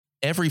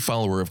Every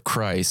follower of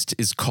Christ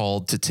is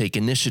called to take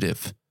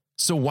initiative.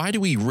 So why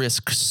do we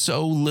risk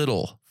so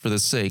little for the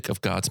sake of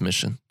God's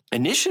mission?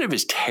 Initiative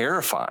is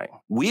terrifying.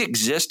 We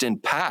exist in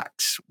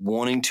packs,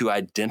 wanting to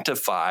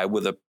identify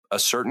with a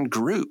certain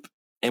group.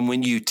 And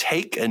when you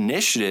take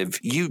initiative,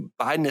 you,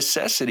 by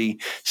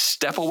necessity,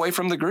 step away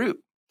from the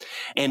group.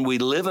 And we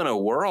live in a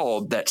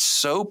world that's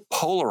so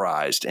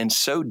polarized and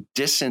so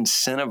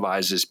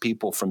disincentivizes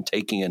people from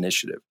taking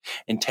initiative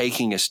and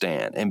taking a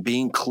stand and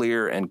being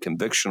clear and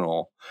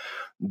convictional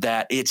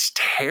that it's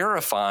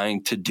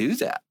terrifying to do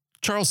that.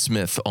 Charles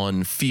Smith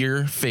on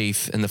fear,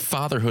 faith, and the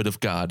fatherhood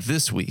of God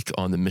this week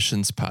on the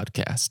Missions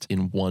Podcast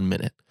in 1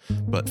 minute.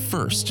 But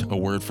first, a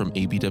word from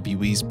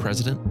ABWE's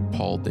president,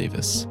 Paul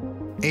Davis.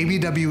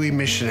 ABWE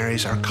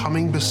missionaries are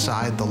coming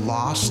beside the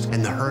lost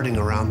and the hurting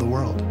around the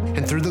world.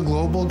 And through the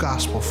Global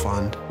Gospel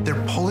Fund,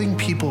 they're pulling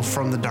people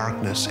from the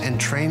darkness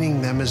and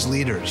training them as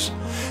leaders.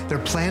 They're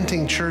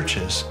planting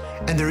churches,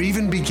 and they're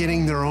even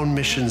beginning their own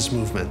missions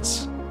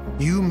movements.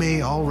 You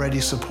may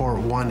already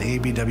support one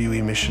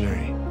ABWE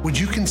missionary. Would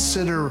you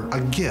consider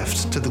a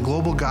gift to the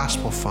Global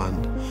Gospel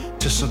Fund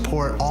to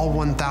support all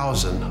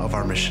 1,000 of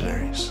our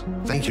missionaries?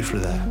 Thank you for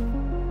that.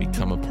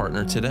 Become a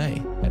partner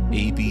today at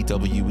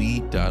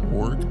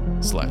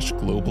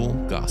abwe.org/Global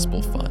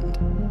Gospel Fund.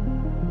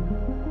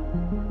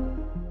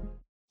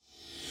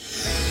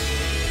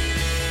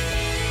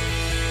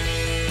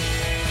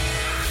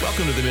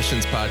 Welcome to the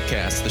Missions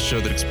Podcast, the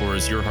show that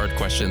explores your hard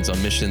questions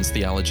on missions,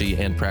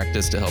 theology, and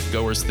practice to help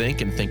goers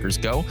think and thinkers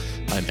go.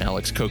 I'm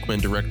Alex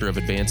Kochman, Director of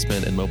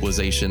Advancement and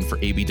Mobilization for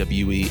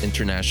ABWE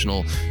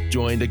International,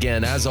 joined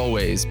again, as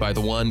always, by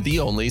the one, the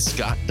only,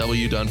 Scott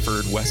W.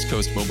 Dunford, West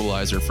Coast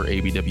Mobilizer for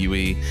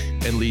ABWE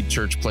and lead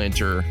church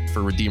planter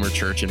for Redeemer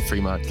Church in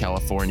Fremont,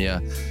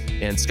 California.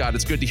 And Scott,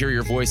 it's good to hear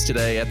your voice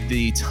today at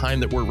the time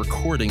that we're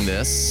recording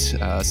this.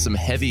 Some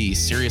heavy,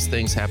 serious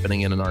things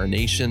happening in our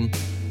nation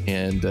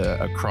and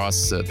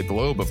across the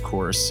globe, of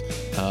course.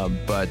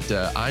 But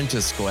I'm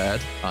just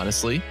glad,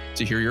 honestly,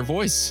 to hear your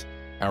voice.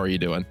 How are you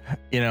doing?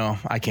 You know,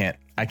 I can't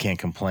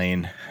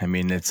complain. I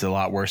mean, it's a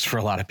lot worse for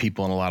a lot of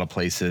people in a lot of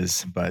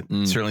places, but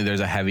certainly there's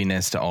a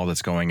heaviness to all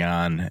that's going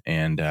on.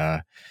 And,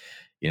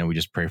 we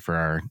just pray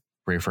for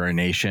our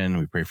nation.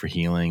 We pray for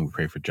healing. We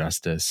pray for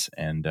justice.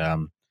 And,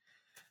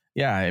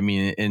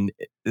 and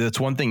that's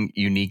one thing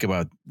unique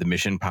about the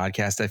Mission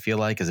Podcast, I feel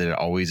like, is that it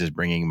always is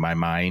bringing my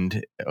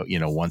mind,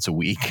 once a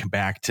week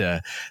back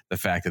to the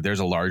fact that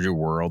there's a larger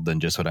world than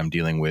just what I'm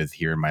dealing with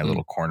here in my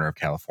little corner of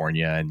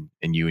California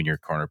and you in your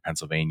corner of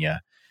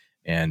Pennsylvania.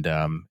 And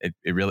it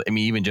really,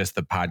 even just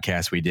the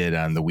podcast we did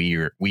on the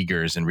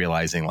Uyghurs and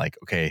realizing like,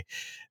 okay,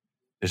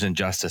 there's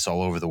injustice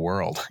all over the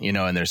world,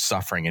 and there's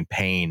suffering and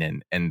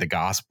pain, and the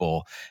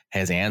gospel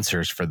has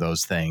answers for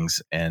those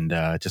things, and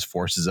it just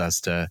forces us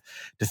to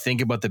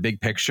think about the big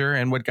picture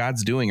and what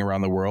God's doing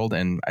around the world.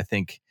 And I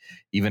think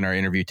even our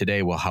interview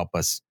today will help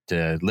us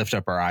to lift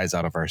up our eyes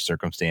out of our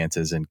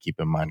circumstances and keep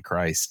them on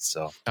Christ.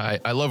 So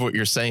I love what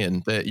you're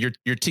saying.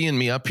 You're teeing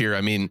me up here.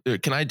 I mean,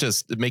 can I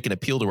just make an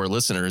appeal to our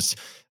listeners?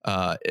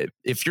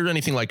 If you're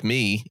anything like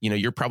me,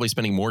 you're probably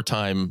spending more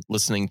time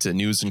listening to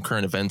news and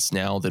current events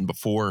now than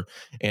before.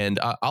 And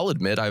I'll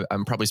admit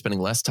I'm probably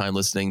spending less time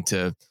listening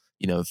to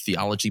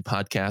theology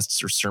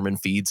podcasts or sermon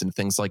feeds and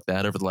things like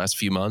that over the last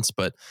few months.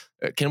 But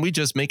can we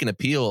just make an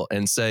appeal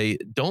and say,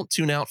 don't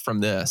tune out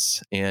from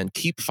this and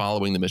keep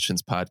following the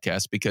Missions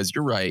Podcast? Because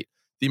you're right.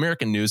 The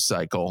American news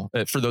cycle,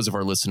 for those of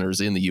our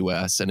listeners in the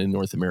US and in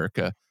North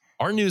America,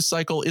 our news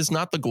cycle is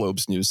not the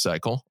globe's news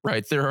cycle,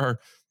 right? There are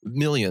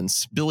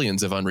millions,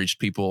 billions of unreached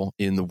people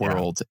in the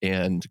world.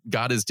 Yeah. And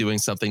God is doing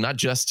something, not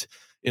just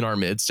in our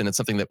midst, and it's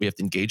something that we have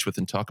to engage with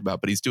and talk about,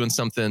 but he's doing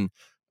something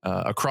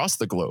across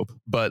the globe.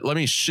 But let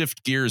me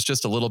shift gears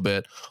just a little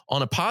bit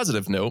on a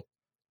positive note.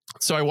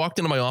 So I walked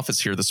into my office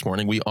here this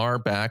morning. We are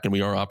back and we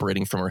are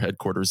operating from our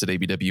headquarters at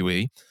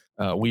ABWE.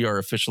 We are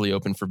officially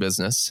open for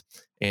business.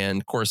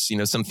 And of course,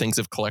 some things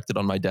have collected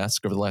on my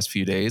desk over the last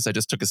few days. I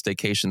just took a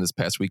staycation this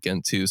past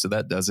weekend too, so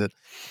that does it.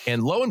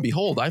 And lo and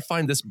behold, I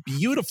find this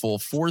beautiful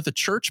For the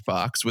Church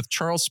box with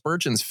Charles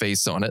Spurgeon's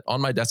face on it on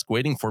my desk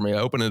waiting for me. I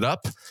open it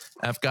up.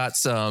 I've got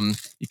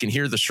you can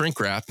hear the shrink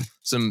wrap,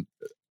 some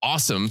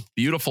awesome,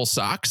 beautiful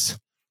socks,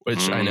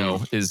 which I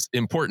know is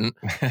important.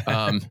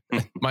 The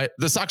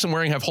socks I'm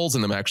wearing have holes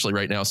in them actually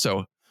right now.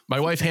 So my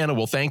wife, Hannah,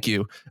 will thank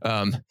you.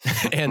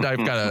 And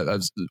I've got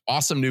an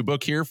awesome new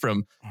book here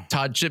from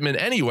Todd Chipman.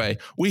 Anyway,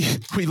 we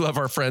love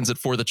our friends at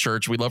For the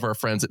Church. We love our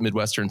friends at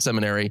Midwestern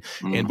Seminary.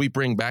 And we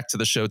bring back to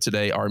the show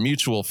today our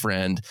mutual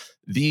friend,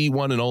 the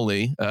one and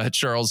only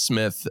Charles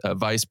Smith,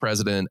 Vice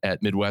President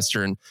at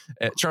Midwestern.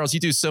 Charles, you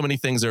do so many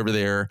things over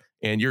there,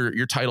 and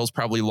your title's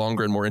probably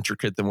longer and more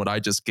intricate than what I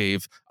just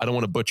gave. I don't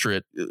want to butcher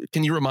it.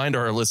 Can you remind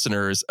our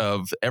listeners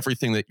of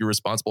everything that you're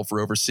responsible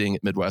for overseeing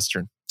at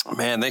Midwestern?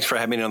 Man, thanks for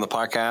having me on the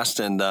podcast,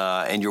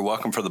 and you're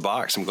welcome for the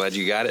box. I'm glad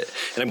you got it,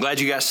 and I'm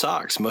glad you got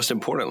socks. Most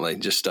importantly,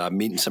 just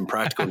meeting some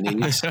practical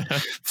needs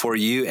for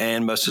you,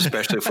 and most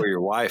especially for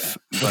your wife.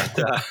 But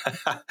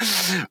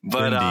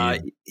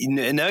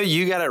no,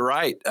 you got it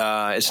right.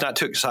 It's not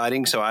too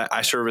exciting. So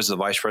I serve as the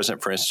vice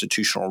president for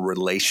institutional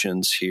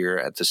relations here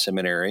at the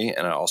seminary,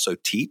 and I also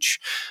teach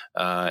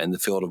in the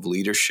field of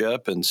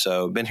leadership. And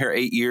so, been here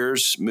 8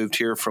 years. Moved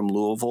here from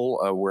Louisville,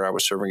 where I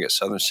was serving at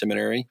Southern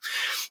Seminary,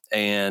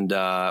 and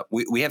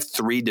we have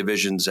 3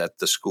 divisions at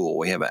the school.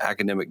 We have an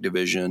academic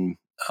division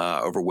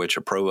over which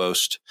a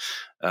provost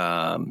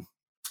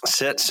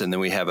sits, and then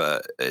we have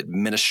a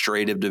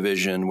administrative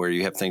division where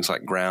you have things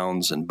like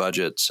grounds and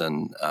budgets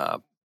and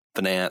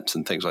finance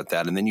and things like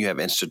that. And then you have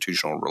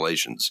institutional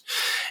relations.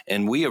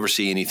 And we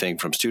oversee anything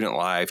from student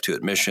life to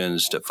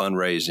admissions to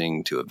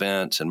fundraising to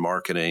events and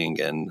marketing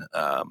and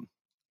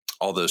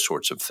all those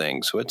sorts of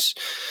things. So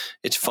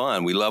it's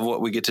fun. We love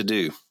what we get to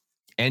do.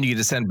 And you get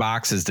to send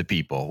boxes to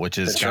people, which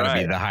is got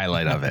to be the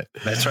highlight of it.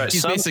 That's right.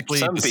 He's basically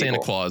the Santa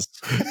Claus.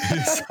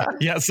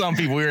 Yeah, some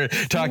people, we were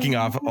talking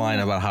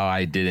offline about how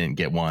I didn't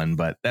get one,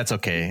 but that's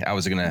okay. I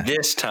was going to.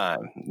 This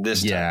time.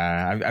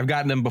 I've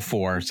gotten them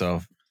before.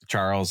 So,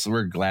 Charles,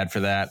 we're glad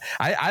for that.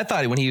 I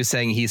thought when he was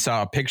saying he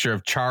saw a picture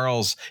of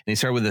Charles and he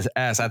started with this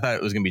S, I thought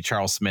it was going to be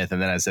Charles Smith.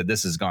 And then I said,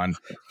 this has gone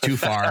too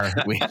far.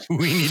 we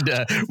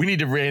need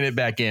to rein it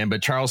back in.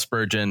 But Charles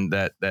Spurgeon,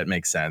 that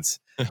makes sense.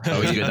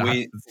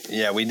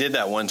 We did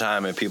that one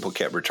time and people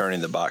kept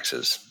returning the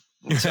boxes.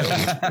 So,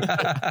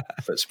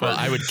 well,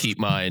 I would keep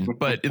mine,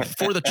 but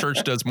For the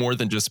Church does more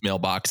than just mail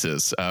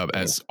boxes.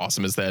 As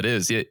awesome as that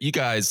is, you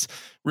guys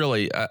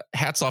really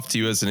hats off to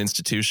you as an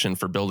institution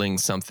for building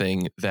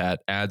something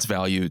that adds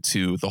value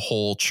to the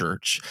whole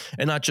church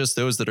and not just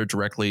those that are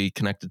directly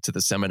connected to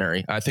the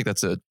seminary. I think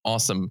that's an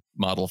awesome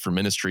model for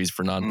ministries,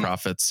 for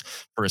nonprofits,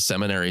 for a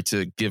seminary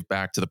to give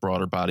back to the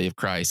broader body of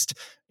Christ.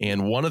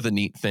 And one of the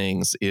neat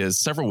things is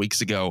several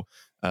weeks ago,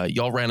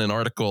 y'all ran an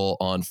article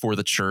on For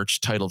the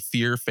Church titled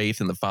Fear, Faith,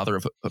 and the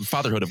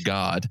Fatherhood of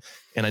God.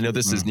 And I know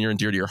this is near and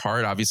dear to your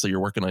heart. Obviously, you're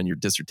working on your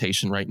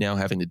dissertation right now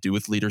having to do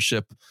with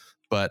leadership.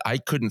 But I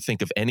couldn't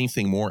think of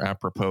anything more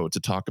apropos to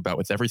talk about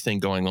with everything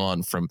going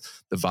on from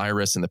the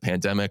virus and the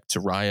pandemic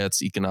to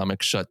riots,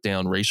 economic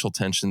shutdown, racial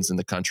tensions in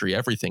the country,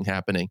 everything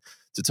happening,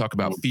 to talk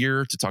about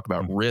fear, to talk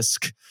about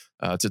risk,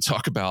 to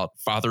talk about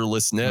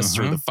fatherlessness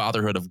or the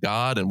fatherhood of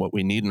God and what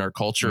we need in our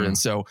culture. And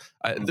so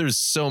there's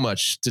so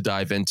much to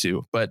dive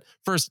into. But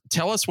first,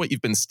 tell us what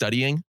you've been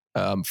studying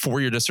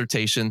for your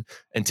dissertation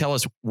and tell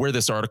us where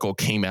this article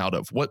came out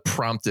of. What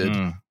prompted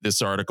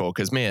this article?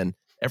 Because, man,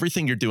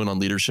 everything you're doing on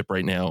leadership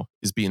right now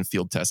is being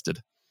field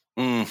tested.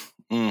 Well,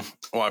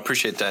 I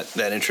appreciate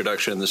that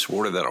introduction and the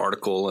support of that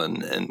article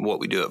and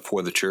what we do at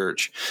For the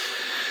Church.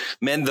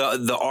 Man,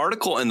 the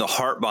article and the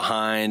heart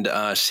behind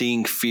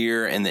seeing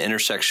fear and the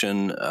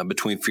intersection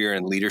between fear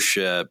and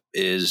leadership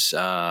is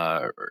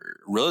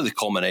really the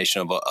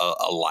culmination of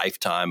a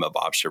lifetime of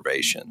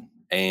observation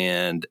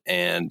and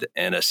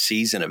a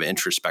season of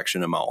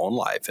introspection in my own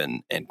life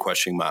and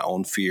questioning my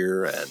own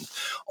fear and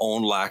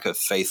own lack of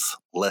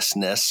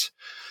faithlessness.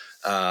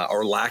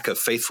 Or lack of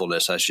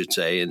faithfulness, I should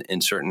say, in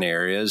certain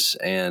areas.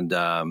 And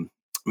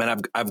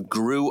man, I've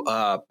grew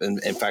up,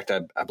 and in fact,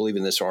 I believe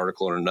in this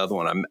article or another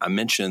one, I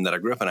mentioned that I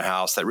grew up in a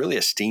house that really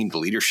esteemed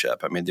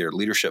leadership. I mean, there are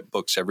leadership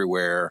books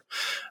everywhere.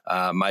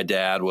 My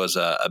dad was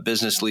a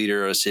business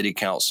leader, a city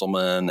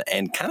councilman,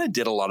 and kind of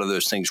did a lot of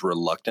those things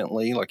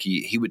reluctantly. Like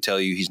he would tell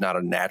you he's not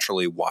a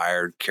naturally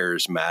wired,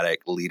 charismatic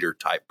leader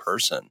type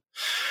person.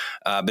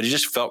 But he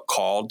just felt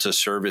called to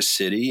serve his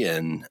city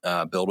and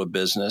build a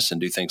business and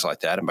do things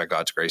like that. And by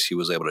God's grace, he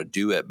was able to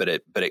do it. But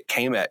it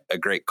came at a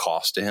great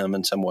cost to him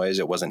in some ways.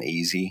 It wasn't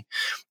easy.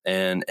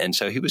 And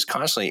so he was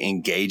constantly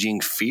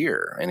engaging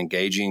fear and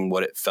engaging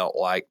what it felt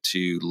like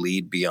to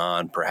lead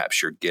beyond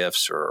perhaps your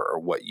gifts or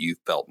what you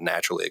felt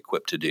naturally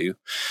equipped to do.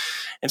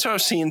 And so I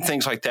was seeing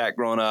things like that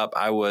growing up.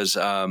 I was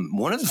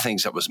one of the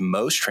things that was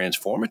most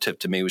transformative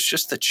to me was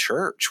just the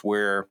church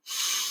where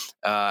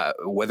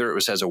whether it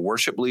was as a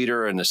worship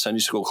leader in a Sunday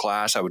school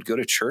class, I would go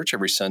to church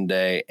every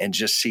Sunday and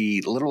just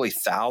see literally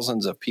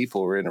thousands of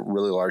people who were in a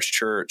really large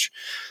church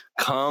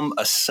come,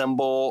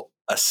 assemble,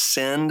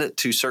 ascend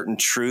to certain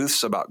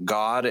truths about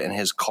God and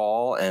his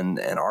call and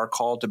our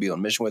call to be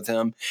on mission with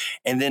him,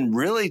 and then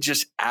really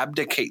just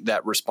abdicate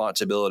that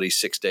responsibility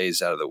 6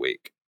 days out of the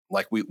week.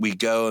 Like we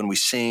go and we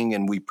sing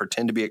and we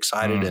pretend to be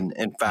excited. And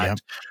in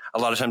fact, a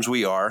lot of times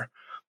we are.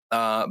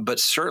 But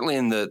certainly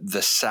in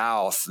the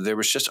South, there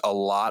was just a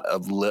lot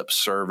of lip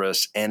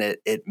service, and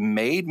it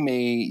made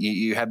me,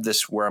 you have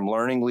this where I'm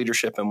learning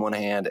leadership in one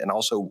hand and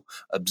also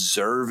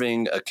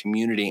observing a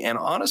community. And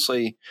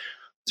honestly,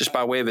 just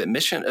by way of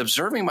admission,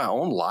 observing my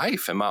own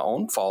life and my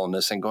own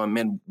fallenness and going,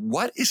 man,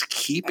 what is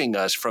keeping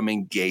us from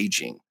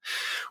engaging?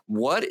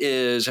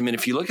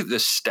 If you look at the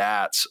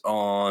stats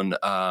on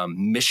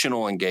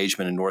missional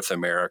engagement in North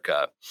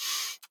America,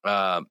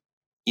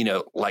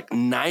 like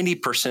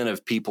 90%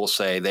 of people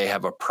say they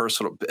have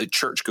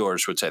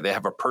churchgoers would say they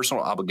have a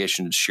personal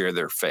obligation to share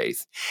their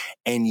faith.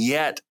 And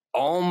yet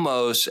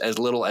almost as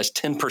little as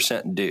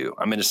 10% do.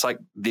 I mean, it's like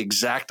the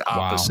exact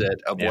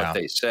opposite of what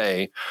they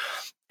say.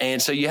 And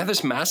so you have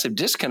this massive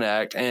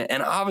disconnect,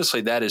 and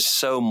obviously that is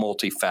so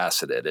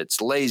multifaceted.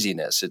 It's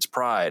laziness, it's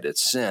pride,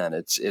 it's sin,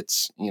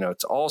 it's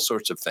all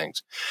sorts of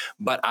things.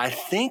 But I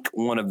think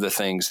one of the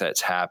things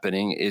that's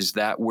happening is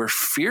that we're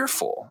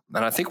fearful.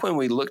 And I think when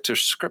we look to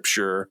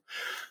Scripture,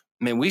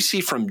 I mean, we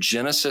see from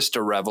Genesis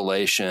to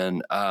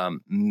Revelation,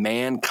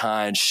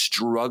 mankind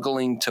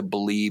struggling to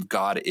believe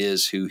God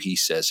is who he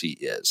says he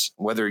is.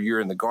 Whether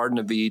you're in the Garden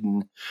of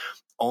Eden,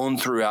 on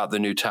throughout the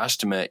New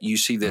Testament, you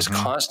see this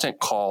constant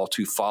call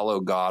to follow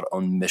God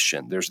on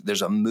mission.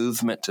 There's a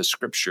movement to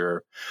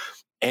Scripture,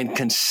 and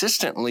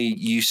consistently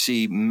you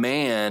see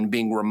man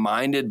being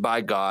reminded by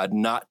God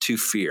not to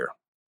fear,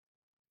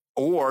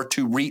 or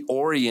to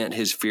reorient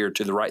his fear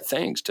to the right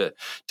things, to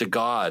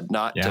God,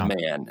 not to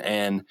man,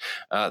 and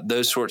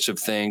those sorts of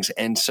things.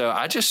 And so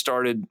I just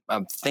started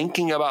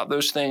thinking about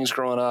those things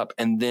growing up,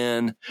 and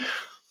then,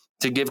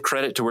 to give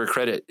credit to where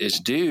credit is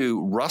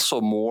due, Russell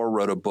Moore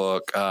wrote a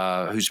book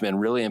who's been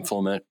really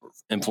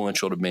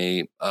influential to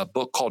me, a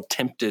book called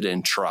Tempted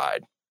and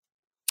Tried.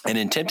 And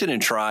in Tempted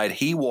and Tried,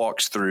 he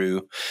walks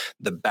through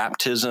the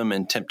baptism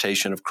and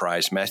temptation of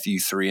Christ, Matthew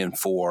 3 and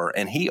 4.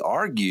 And he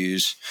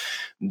argues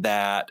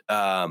that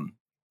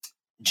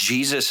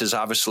Jesus is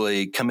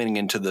obviously coming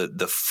into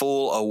the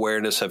full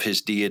awareness of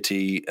his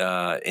deity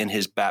in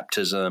his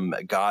baptism.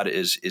 God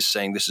is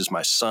saying, "This is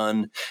my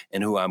son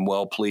in who I'm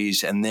well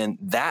pleased." And then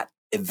that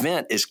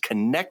event is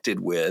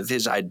connected with,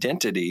 his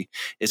identity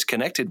is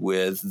connected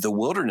with the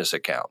wilderness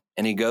account.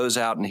 And he goes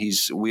out and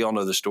we all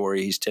know the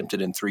story, he's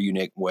tempted in three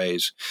unique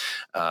ways,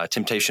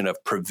 temptation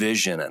of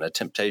provision and a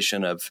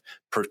temptation of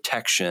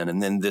protection.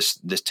 And then this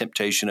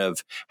temptation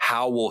of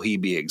how will he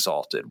be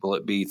exalted? Will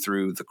it be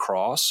through the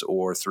cross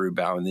or through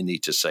bowing the knee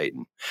to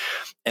Satan?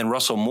 And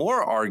Russell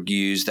Moore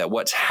argues that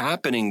what's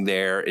happening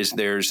there is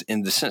there's,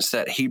 in the sense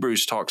that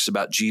Hebrews talks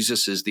about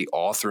Jesus as the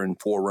author and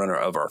forerunner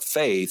of our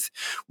faith,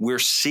 we're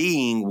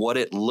seeing what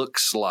it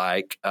looks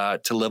like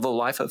to live a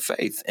life of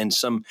faith in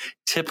some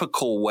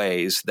typical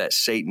ways that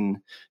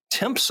Satan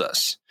tempts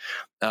us,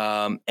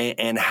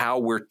 and how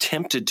we're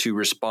tempted to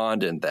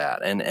respond in that.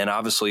 And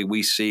obviously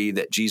we see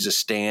that Jesus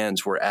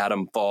stands where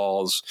Adam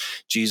falls.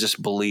 Jesus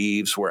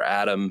believes where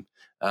Adam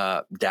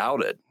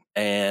doubted.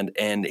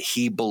 And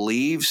he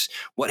believes,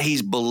 what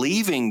he's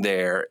believing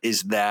there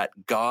is that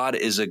God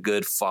is a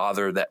good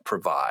father that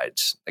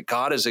provides, that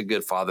God is a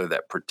good father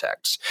that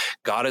protects.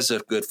 God is a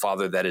good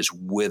father that is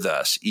with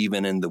us,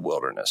 even in the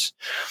wilderness.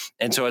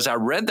 And so as I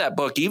read that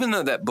book, even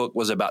though that book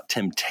was about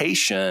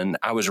temptation,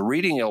 I was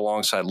reading it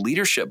alongside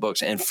leadership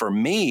books. And for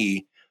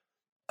me,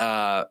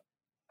 I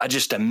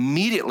just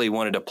immediately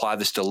wanted to apply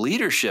this to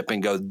leadership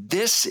and go,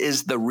 this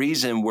is the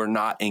reason we're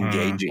not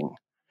engaging.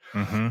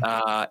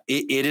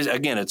 It is,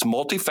 again, it's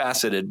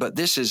multifaceted, but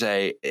this is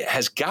it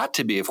has got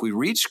to be, if we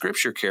read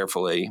Scripture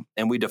carefully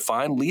and we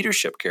define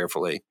leadership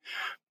carefully,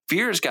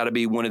 fear has got to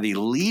be one of the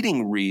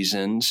leading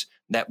reasons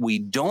that we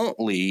don't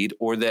lead,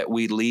 or that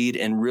we lead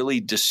in really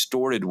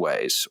distorted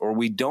ways, or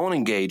we don't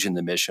engage in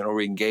the mission, or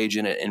we engage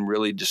in it in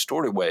really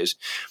distorted ways,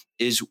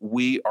 is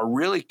we are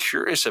really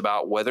curious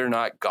about whether or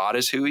not God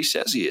is who he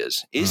says he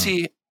is. Is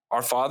he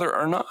our Father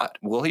or not?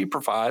 Will he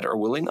provide or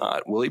will he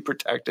not? Will he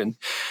protect and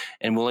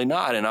will he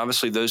not? And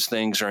obviously those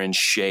things are in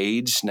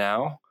shades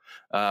now.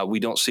 We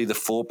don't see the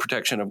full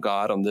protection of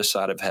God on this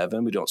side of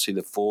heaven. We don't see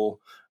the full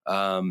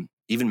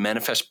even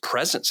manifest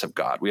presence of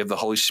God. We have the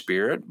Holy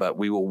Spirit, but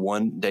we will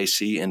one day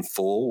see in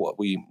full what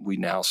we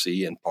now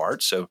see in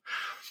part. So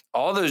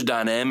all those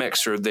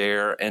dynamics are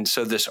there. And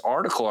so this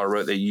article I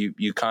wrote that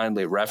you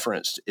kindly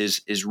referenced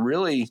is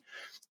really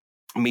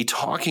me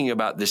talking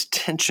about this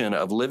tension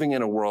of living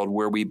in a world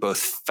where we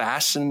both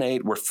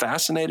we're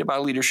fascinated by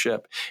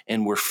leadership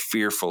and we're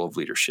fearful of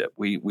leadership.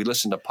 We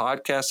listen to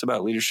podcasts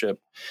about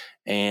leadership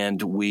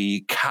and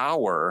we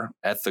cower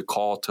at the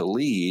call to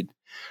lead.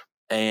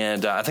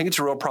 And I think it's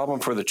a real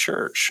problem for the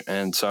church.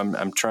 And so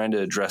I'm trying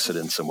to address it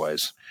in some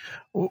ways.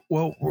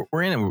 Well,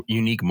 we're in a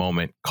unique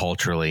moment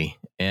culturally,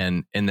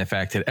 and in the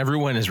fact that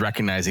everyone is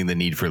recognizing the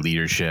need for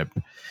leadership.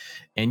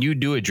 And you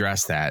do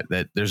address that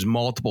there's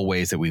multiple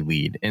ways that we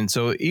lead. And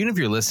so even if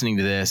you're listening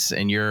to this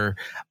and you're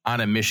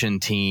on a mission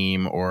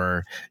team,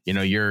 or,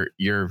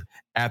 you're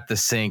at the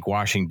sink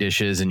washing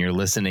dishes and you're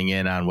listening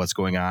in on what's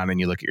going on, and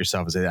you look at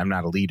yourself and say, I'm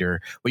not a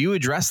leader. Well, you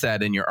address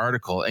that in your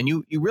article, and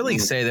you really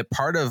say that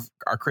part of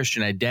our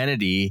Christian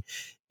identity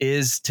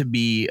is to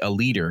be a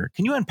leader.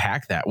 Can you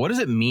unpack that? What does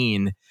it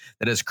mean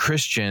that as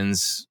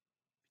Christians,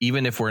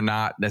 even if we're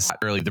not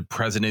necessarily the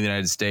president of the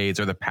United States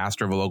or the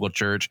pastor of a local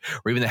church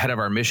or even the head of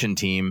our mission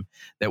team,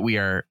 that we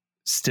are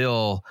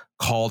still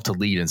called to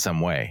lead in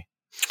some way?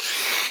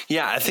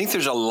 Yeah, I think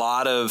there's a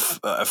lot of,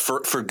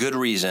 for good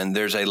reason,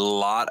 there's a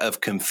lot of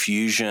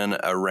confusion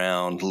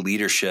around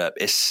leadership,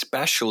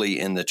 especially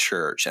in the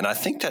church. And I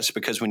think that's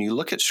because when you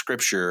look at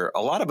Scripture,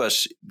 a lot of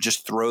us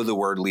just throw the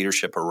word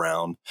leadership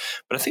around.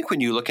 But I think when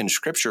you look in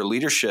Scripture,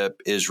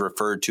 leadership is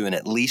referred to in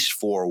at least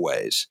four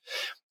ways.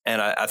 And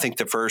I think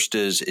the first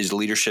is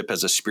leadership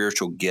as a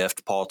spiritual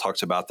gift. Paul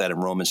talks about that in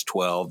Romans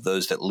 12.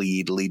 Those that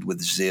lead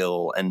with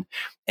zeal. And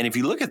if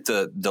you look at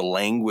the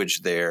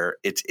language there,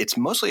 it's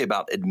mostly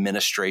about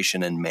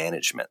administration and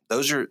management.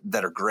 Those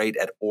that are great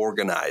at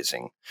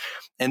organizing.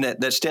 And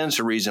that stands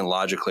to reason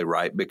logically,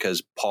 right?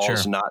 Because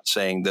Paul's not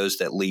saying those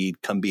that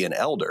lead come be an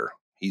elder.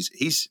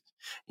 He's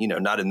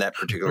not in that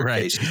particular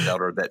case, he's the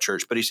elder of that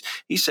church, but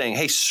he's saying,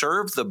 hey,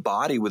 serve the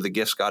body with the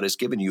gifts God has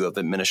given you of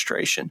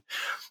administration.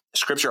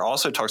 Scripture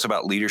also talks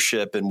about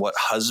leadership and what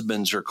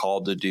husbands are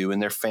called to do in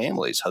their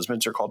families.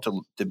 Husbands are called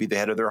to be the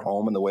head of their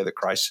home in the way that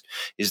Christ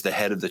is the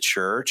head of the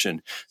church.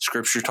 And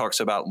Scripture talks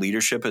about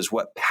leadership as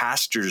what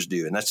pastors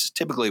do. And that's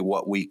typically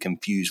what we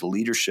confuse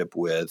leadership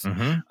with.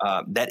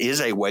 Mm-hmm. That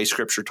is a way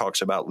Scripture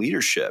talks about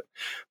leadership.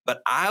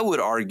 But I would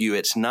argue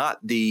it's not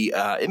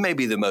it may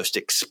be the most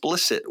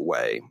explicit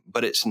way,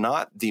 but it's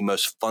not the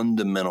most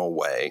fundamental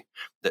way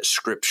that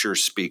Scripture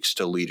speaks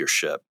to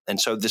leadership. And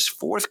so this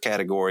fourth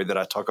category that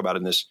I talk about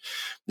in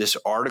this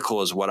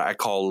article is what I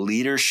call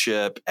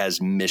leadership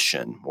as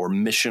mission or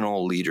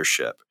missional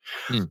leadership.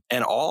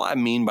 And all I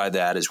mean by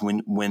that is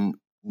when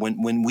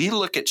we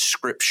look at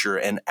Scripture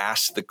and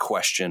ask the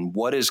question,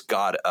 what is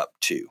God up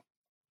to?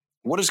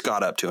 What is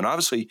God up to? And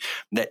obviously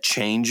that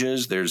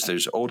changes.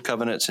 There's old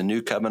covenants and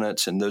new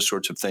covenants and those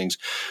sorts of things.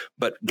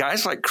 But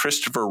guys like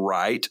Christopher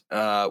Wright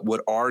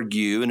would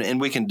argue, and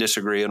we can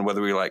disagree on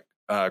whether we like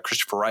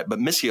Christopher Wright, but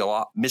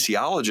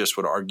missiologists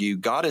would argue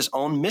God is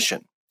on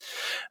mission.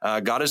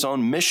 God is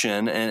on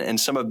mission, and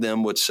some of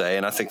them would say,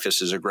 and I think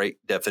this is a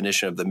great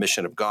definition of the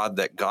mission of God,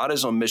 that God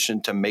is on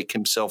mission to make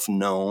himself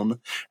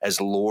known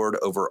as Lord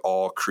over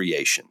all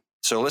creation.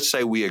 So let's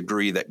say we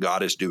agree that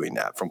God is doing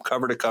that from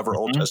cover to cover,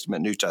 Old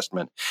Testament, New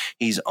Testament.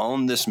 He's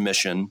on this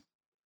mission.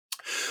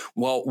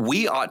 Well,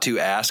 we ought to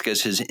ask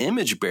as his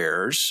image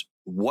bearers,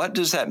 what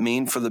does that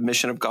mean for the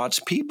mission of God's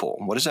people?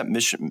 What does that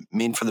mission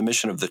mean for the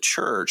mission of the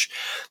church?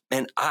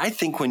 And I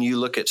think when you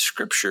look at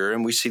Scripture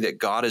and we see that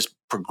God is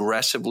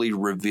progressively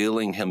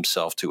revealing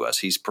himself to us,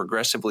 he's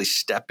progressively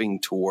stepping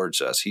towards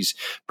us, he's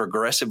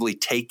progressively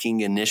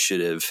taking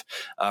initiative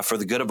for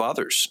the good of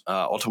others,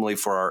 ultimately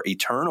for our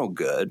eternal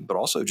good, but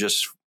also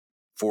just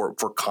for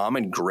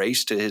common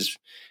grace to his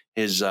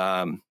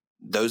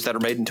those that are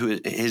made into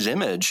his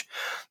image.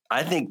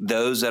 I think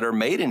those that are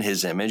made in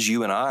his image,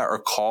 you and I, are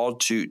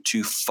called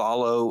to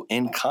follow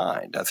in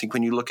kind. I think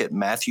when you look at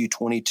Matthew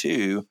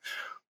 22,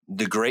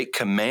 the great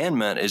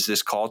commandment is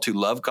this call to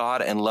love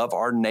God and love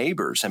our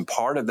neighbors. And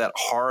part of that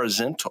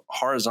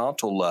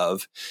horizontal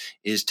love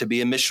is to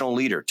be a missional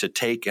leader, to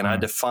take, and I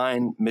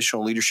define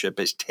missional leadership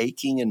as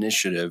taking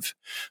initiative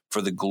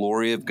for the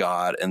glory of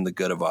God and the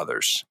good of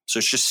others. So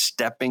it's just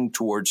stepping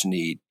towards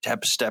need,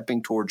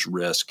 stepping towards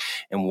risk.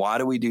 And why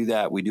do we do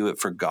that? We do it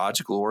for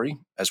God's glory,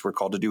 as we're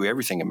called to do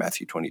everything in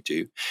Matthew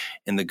 22,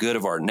 and the good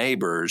of our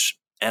neighbors.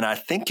 And I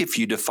think if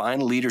you define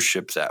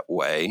leadership that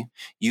way,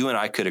 you and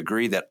I could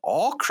agree that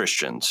all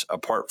Christians,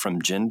 apart from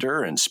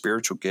gender and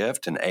spiritual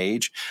gift and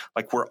age,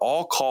 like we're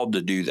all called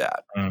to do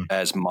that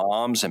as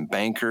moms and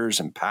bankers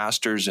and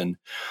pastors. And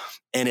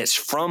it's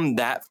from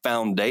that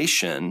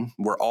foundation,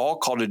 we're all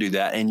called to do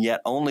that. And yet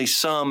only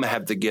some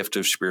have the gift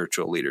of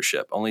spiritual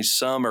leadership. Only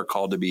some are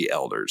called to be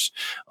elders.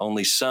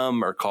 Only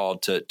some are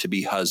called to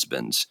be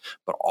husbands.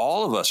 But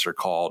all of us are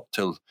called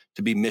to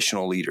be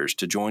missional leaders,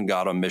 to join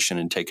God on mission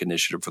and take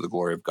initiative for the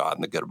glory of God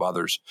and the good of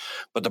others.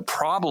 But the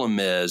problem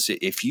is,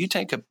 if you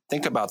think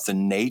about the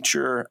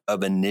nature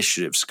of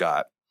initiative,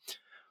 Scott,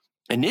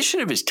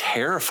 initiative is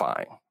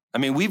terrifying. I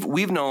mean,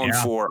 we've known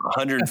for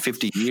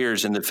 150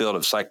 years in the field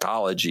of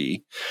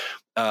psychology,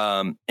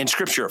 and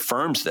Scripture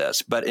affirms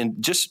this. But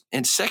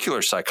in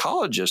secular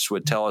psychologists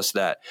would tell us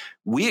that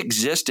we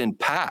exist in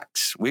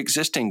packs, we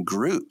exist in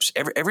groups.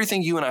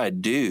 Everything you and I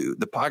do,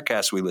 the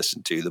podcasts we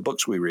listen to, the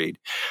books we read,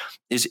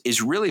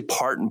 is really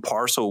part and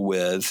parcel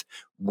with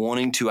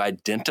wanting to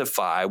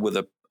identify with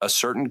a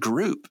certain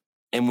group.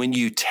 And when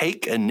you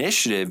take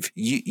initiative,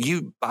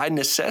 you by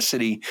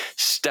necessity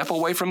step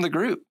away from the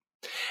group.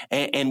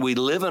 And we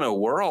live in a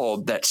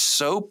world that's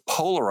so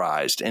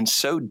polarized and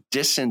so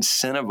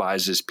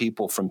disincentivizes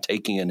people from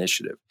taking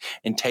initiative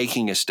and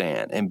taking a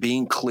stand and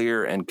being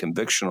clear and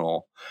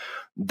convictional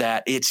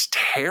that it's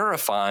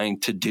terrifying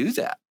to do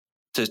that,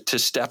 to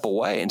step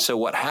away. And so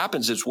what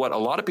happens is, what a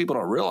lot of people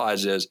don't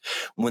realize is,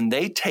 when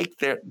they take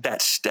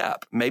that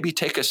step, maybe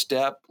take a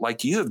step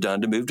like you have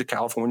done to move to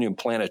California and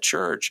plant a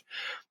church,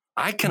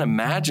 I can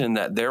imagine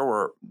that there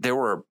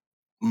were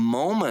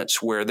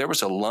moments where there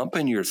was a lump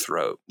in your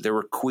throat. There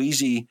were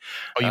queasy.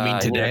 Oh, you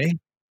mean today?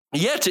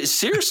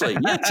 Seriously.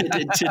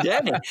 Today.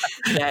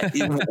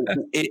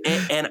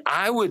 And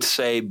I would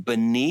say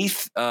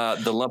beneath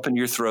the lump in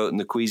your throat and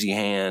the queasy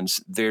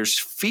hands, there's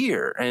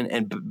fear.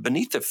 And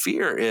beneath the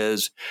fear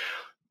is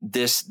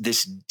this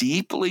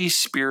deeply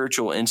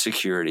spiritual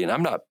insecurity. And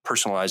I'm not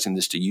personalizing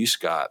this to you,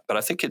 Scott, but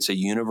I think it's a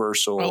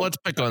universal. Well, let's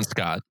pick on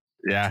Scott.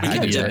 Yeah,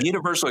 it's a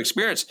universal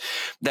experience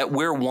that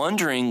we're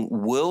wondering,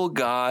 will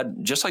God,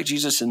 just like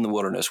Jesus in the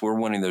wilderness, we're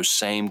wondering those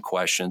same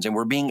questions, and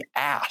we're being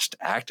asked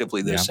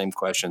actively those same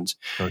questions.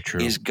 So true.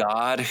 Is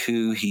God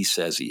who he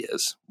says he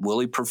is? Will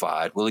he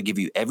provide? Will he give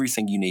you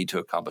everything you need to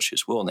accomplish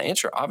his will? And the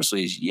answer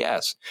obviously is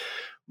yes.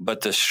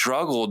 But the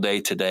struggle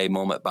day to day,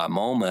 moment by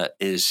moment,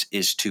 is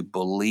to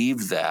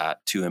believe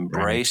that, to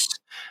embrace,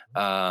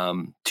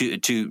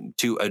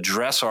 to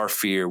address our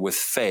fear with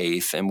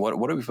faith. And what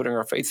are we putting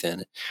our faith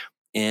in?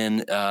 In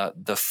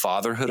the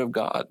fatherhood of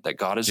God, that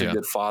God is a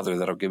good father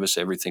that'll give us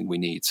everything we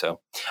need. So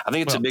I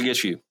think it's a big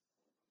issue.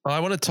 Well, I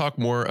want to talk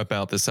more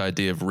about this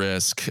idea of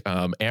risk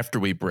after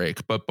we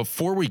break. But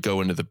before we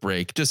go into the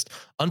break, just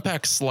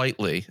unpack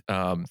slightly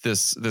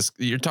this.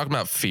 You're talking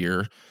about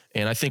fear,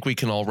 and I think we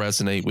can all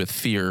resonate with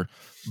fear.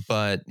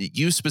 But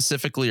you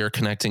specifically are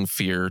connecting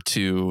fear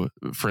to,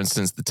 for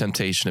instance, the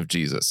temptation of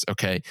Jesus.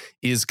 Okay,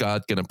 is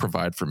God going to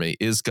provide for me?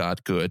 Is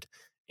God good?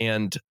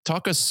 And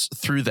talk us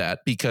through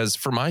that, because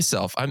for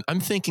myself, I'm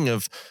thinking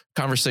of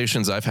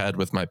conversations I've had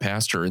with my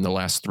pastor in the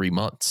last 3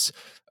 months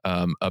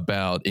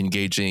about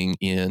engaging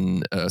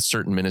in a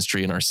certain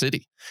ministry in our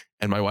city.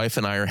 And my wife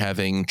and I are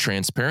having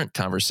transparent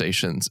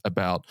conversations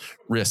about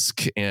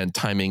risk and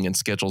timing and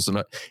schedules.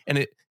 And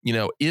it,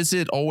 is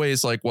it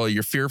always like, well,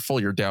 you're fearful,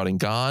 you're doubting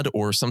God,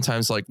 or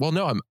sometimes like, well,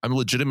 no, I'm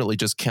legitimately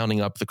just counting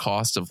up the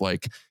cost of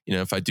like,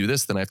 if I do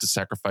this, then I have to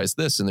sacrifice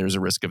this, and there's a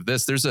risk of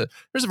this. There's a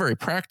very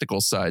practical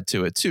side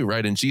to it too,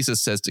 right? And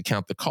Jesus says to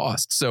count the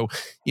cost. So,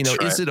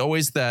 is it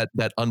always that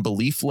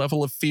unbelief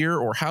level of fear,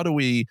 or how do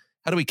we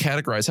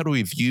categorize, how do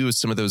we view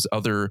some of those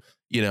other,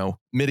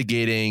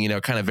 mitigating,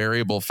 kind of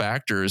variable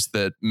factors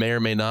that may or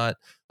may not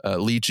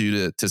lead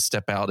you to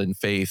step out in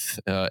faith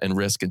and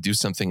risk and do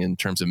something in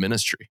terms of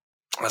ministry?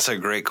 That's a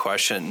great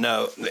question.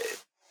 No,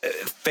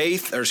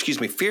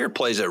 fear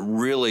plays a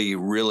really,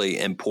 really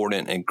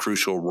important and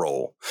crucial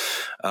role.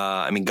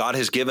 God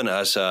has given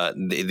us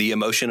the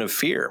emotion of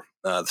fear.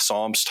 The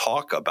Psalms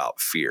talk about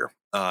fear.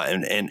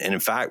 And in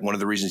fact, one of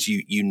the reasons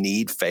you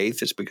need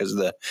faith is because of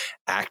the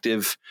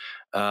active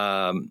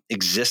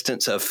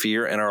existence of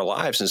fear in our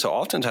lives. And so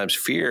oftentimes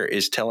fear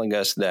is telling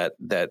us that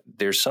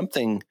there's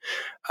something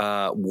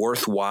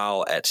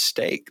worthwhile at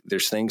stake.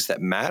 There's things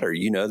that matter,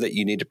 that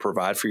you need to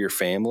provide for your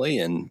family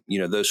and,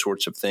 those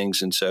sorts of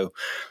things. And so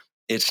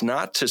it's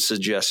not to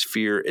suggest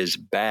fear is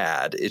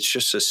bad. It's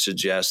just to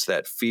suggest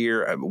that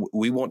fear,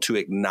 we want to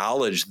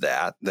acknowledge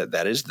that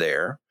is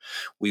there.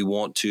 We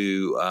want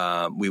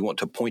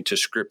to point to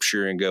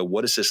Scripture and go,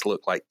 what does this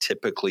look like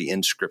typically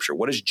in Scripture?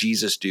 What does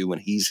Jesus do when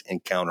he's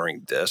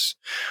encountering this?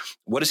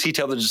 What does he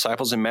tell the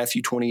disciples in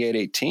Matthew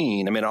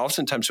 28:18?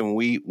 Oftentimes when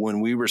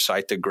we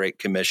recite the Great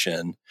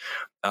Commission,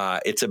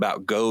 it's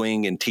about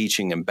going and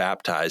teaching and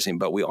baptizing,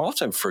 but we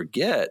often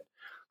forget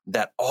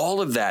that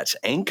all of that's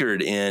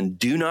anchored in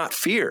do not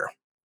fear.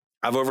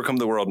 I've overcome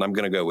the world and I'm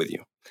going to go with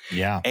you.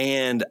 Yeah.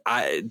 And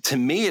to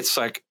me, it's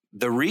like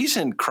the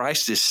reason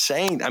Christ is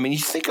saying, you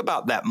think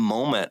about that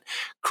moment,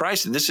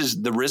 Christ, this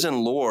is the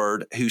risen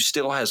Lord who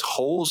still has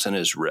holes in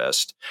his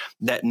wrist,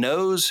 that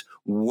knows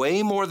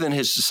way more than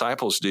his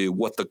disciples do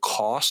what the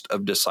cost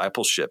of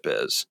discipleship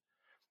is.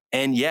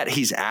 And yet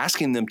he's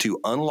asking them to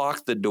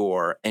unlock the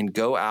door and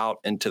go out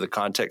into the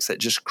context that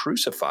just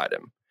crucified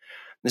him.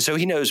 And so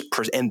he knows,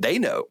 and they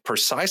know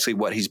precisely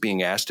what he's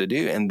being asked to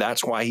do. And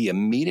that's why he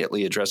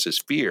immediately addresses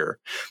fear.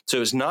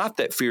 So it's not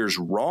that fear is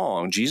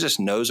wrong. Jesus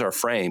knows our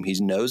frame. He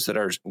knows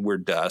that we're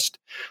dust.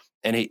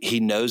 And he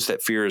knows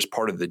that fear is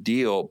part of the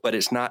deal, but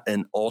it's not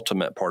an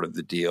ultimate part of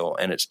the deal.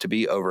 And it's to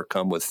be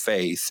overcome with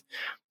faith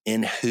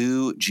in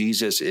who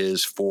Jesus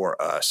is for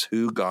us,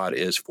 who God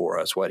is for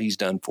us, what he's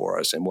done for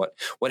us, and what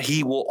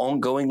he will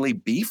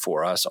ongoingly be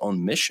for us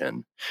on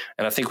mission.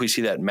 And I think we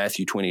see that in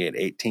Matthew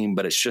 28:18,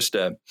 but it's just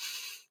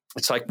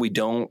it's like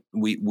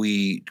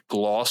we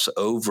gloss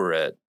over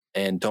it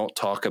and don't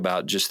talk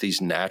about just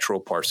these natural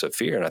parts of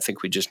fear. And I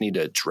think we just need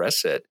to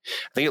address it.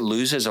 I think it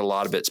loses a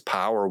lot of its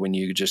power when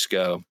you just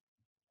go,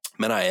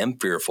 man, I am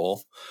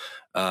fearful.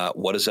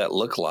 What does that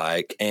look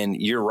like? And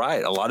you're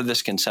right. A lot of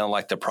this can sound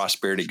like the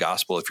prosperity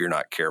gospel if you're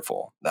not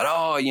careful. That,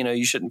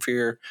 you shouldn't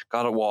fear.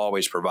 God will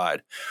always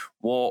provide.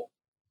 Well,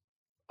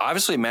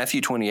 obviously Matthew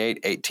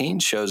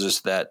 28:18 shows us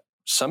that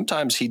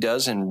sometimes he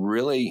does in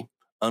really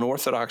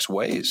unorthodox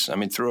ways.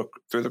 Through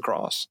the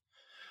cross.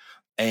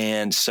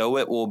 And so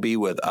it will be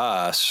with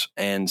us.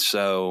 And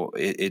so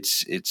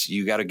it's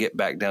you got to get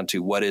back down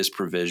to what is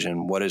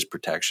provision, what is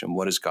protection,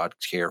 what does God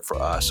care for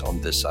us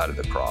on this side of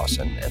the cross?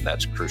 And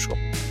that's crucial.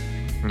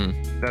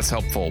 That's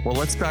helpful. Well,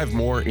 let's dive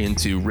more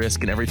into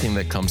risk and everything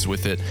that comes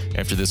with it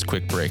after this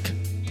quick break.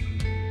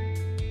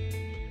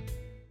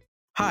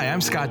 Hi,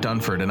 I'm Scott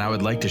Dunford, and I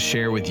would like to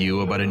share with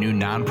you about a new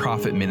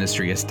nonprofit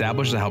ministry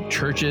established to help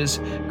churches,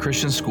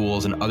 Christian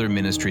schools, and other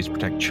ministries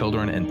protect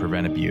children and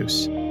prevent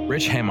abuse.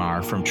 Rich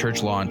Hamar from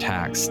Church Law and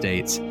Tax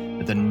states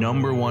that the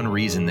number one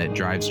reason that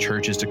drives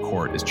churches to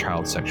court is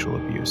child sexual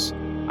abuse.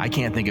 I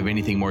can't think of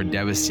anything more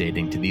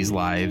devastating to these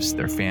lives,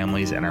 their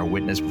families, and our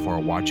witness before a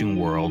watching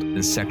world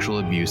than sexual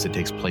abuse that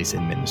takes place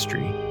in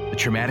ministry. The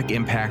traumatic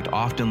impact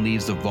often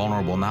leaves the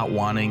vulnerable not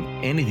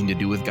wanting anything to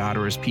do with God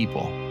or his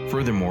people.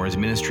 Furthermore, as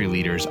ministry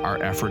leaders,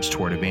 our efforts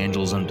toward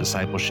evangelism,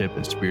 discipleship,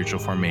 and spiritual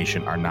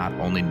formation are not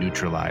only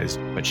neutralized,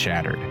 but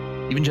shattered.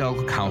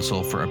 Evangelical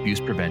Counsel for Abuse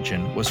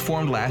Prevention was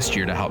formed last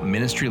year to help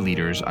ministry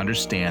leaders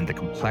understand the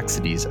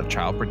complexities of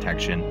child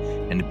protection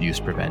and abuse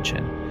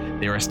prevention.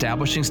 They are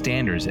establishing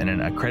standards and an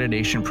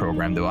accreditation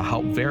program that will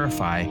help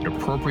verify that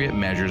appropriate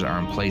measures are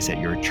in place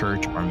at your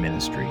church or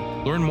ministry.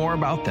 Learn more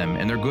about them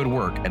and their good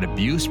work at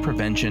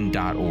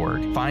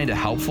abuseprevention.org. Find a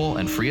helpful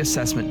and free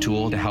assessment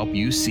tool to help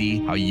you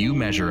see how you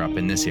measure up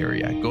in this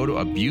area. Go to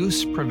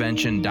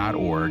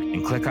abuseprevention.org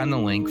and click on the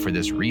link for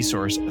this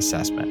resource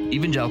assessment.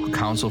 Evangelical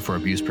Counsel for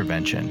Abuse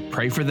Prevention.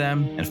 Pray for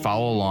them and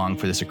follow along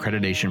for this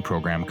accreditation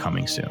program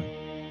coming soon.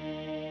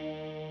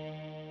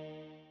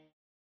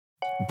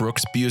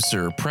 Brooks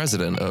Buser,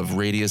 president of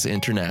Radius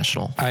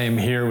International. I am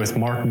here with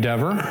Mark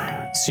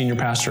Dever, senior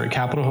pastor at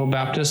Capitol Hill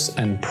Baptist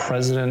and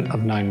president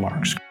of 9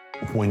 Marks.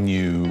 When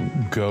you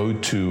go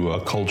to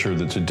a culture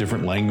that's a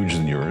different language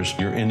than yours,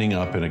 you're ending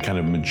up in a kind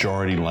of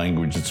majority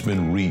language that's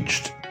been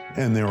reached.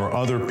 And there are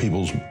other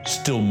peoples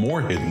still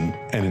more hidden,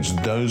 and it's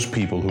those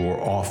people who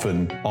are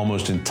often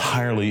almost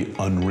entirely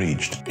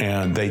unreached,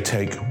 and they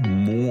take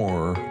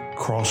more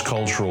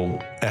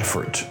cross-cultural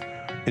effort.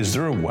 Is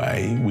there a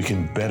way we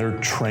can better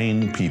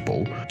train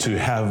people to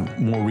have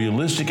more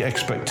realistic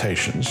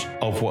expectations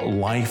of what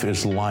life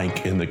is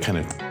like in the kind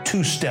of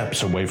 2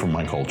 steps away from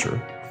my culture,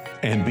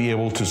 and be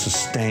able to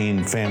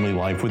sustain family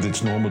life with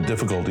its normal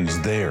difficulties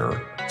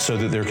there, so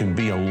that there can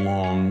be a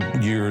long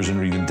years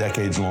and even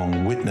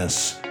decades-long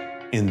witness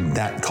in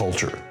that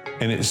culture?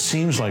 And it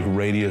seems like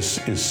Radius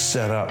is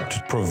set up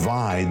to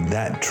provide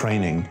that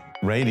training.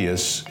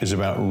 Radius is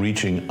about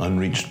reaching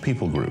unreached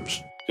people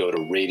groups. Go to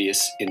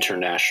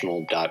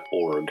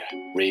radiusinternational.org,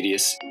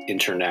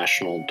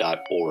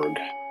 radiusinternational.org.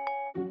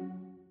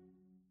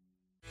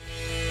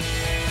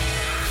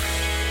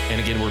 And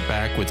again, we're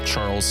back with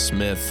Charles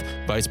Smith,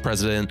 Vice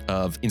President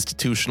of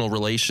Institutional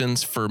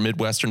Relations for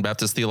Midwestern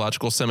Baptist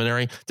Theological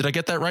Seminary. Did I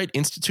get that right?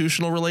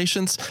 Institutional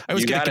Relations? I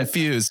was getting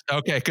confused.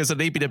 Okay, because at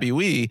ABWE,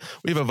 we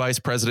have a Vice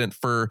President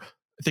for,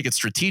 I think it's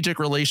strategic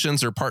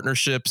relations or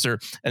partnerships, or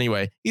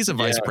anyway, he's a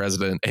vice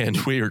president, and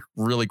we're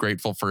really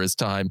grateful for his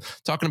time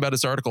talking about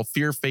his article,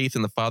 Fear, Faith,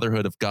 and the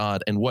Fatherhood of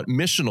God, and what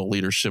missional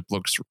leadership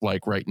looks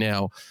like right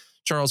now.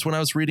 Charles, when I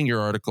was reading your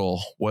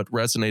article, what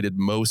resonated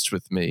most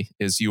with me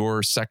is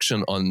your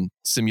section on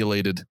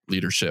simulated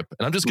leadership.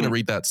 And I'm just going to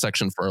read that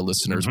section for our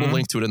listeners. We'll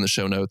link to it in the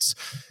show notes.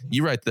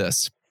 You write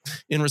this: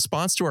 in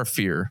response to our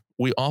fear,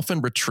 we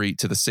often retreat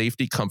to the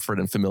safety, comfort,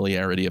 and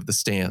familiarity of the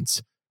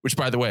stands. Which,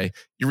 by the way,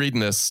 you're reading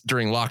this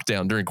during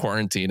lockdown, during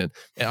quarantine, and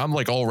I'm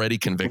like already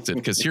convicted,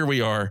 because here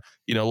we are,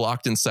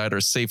 locked inside our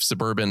safe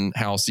suburban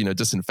house,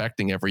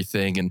 disinfecting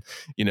everything. And,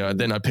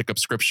 then I pick up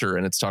scripture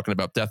and it's talking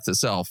about death to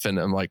self. And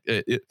I'm like,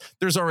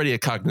 there's already a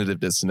cognitive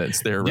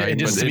dissonance there, right? Yeah,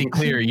 just to be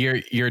clear,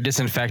 your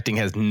disinfecting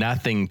has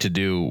nothing to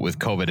do with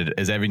COVID. It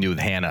has everything to do with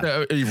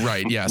Hannah.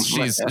 Right. Yes.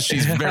 She's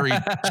very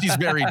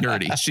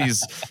dirty.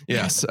 She's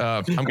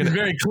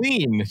very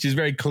clean. She's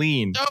very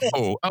clean.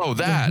 Oh,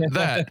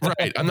 that,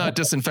 right. I'm not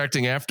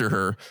disinfecting after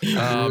her.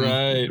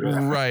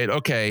 Right.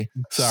 Okay.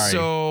 Sorry.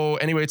 So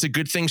anyway, it's a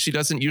good thing she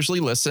doesn't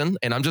usually listen,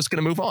 and I'm just going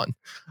to move on.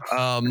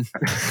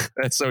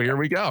 So here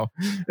we go.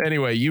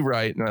 Anyway, you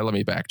write, now let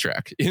me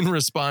backtrack. In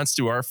response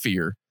to our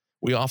fear,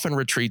 we often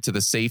retreat to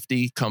the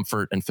safety,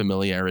 comfort, and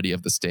familiarity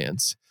of the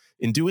stands.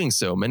 In doing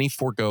so, many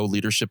forego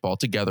leadership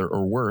altogether,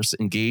 or worse,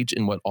 engage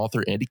in what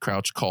author Andy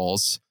Crouch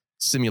calls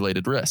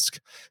simulated risk.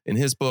 In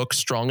his book,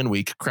 Strong and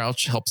Weak,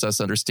 Crouch helps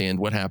us understand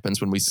what happens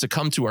when we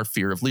succumb to our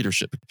fear of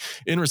leadership.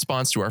 In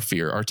response to our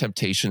fear, our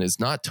temptation is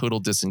not total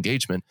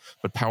disengagement,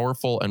 but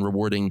powerful and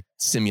rewarding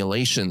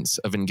simulations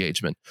of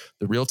engagement.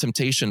 The real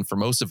temptation for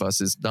most of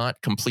us is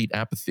not complete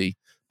apathy,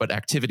 but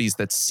activities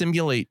that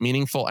simulate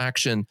meaningful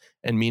action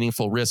and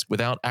meaningful risk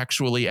without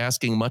actually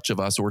asking much of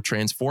us or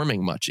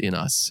transforming much in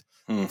us.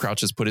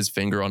 Crouch has put his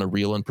finger on a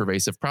real and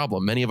pervasive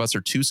problem. Many of us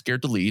are too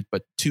scared to lead,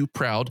 but too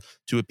proud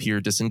to appear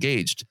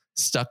disengaged.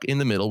 Stuck in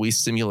the middle, we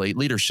simulate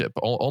leadership.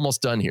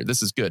 Almost done here.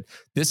 This is good.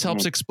 This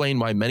helps explain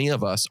why many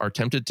of us are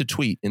tempted to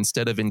tweet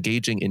instead of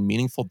engaging in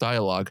meaningful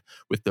dialogue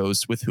with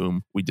those with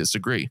whom we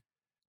disagree.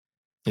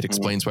 It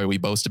explains why we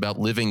boast about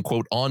living,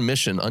 quote, on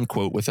mission,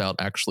 unquote, without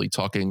actually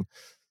talking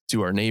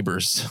to our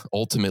neighbors.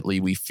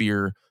 Ultimately, we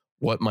fear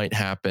what might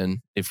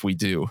happen if we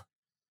do.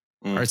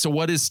 All right. So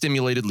what is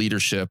stimulated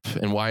leadership,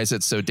 and why is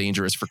it so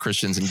dangerous for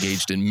Christians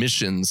engaged in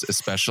missions,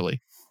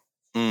 especially?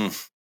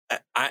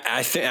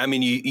 I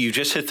think, you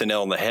just hit the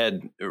nail on the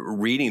head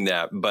reading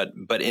that,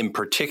 but in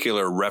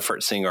particular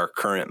referencing our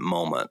current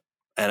moment.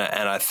 And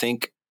I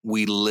think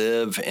we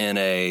live in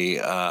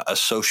a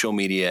social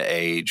media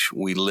age.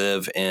 We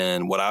live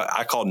in what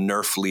I call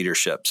nerf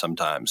leadership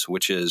sometimes,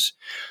 which is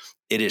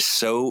it is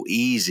so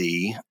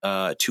easy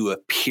to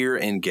appear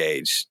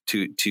engaged,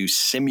 to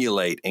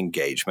simulate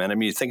engagement. I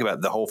mean, you think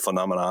about the whole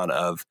phenomenon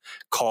of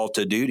call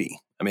to duty.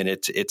 I mean,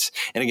 it's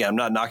and again, I'm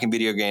not knocking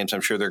video games.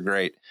 I'm sure they're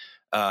great.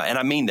 And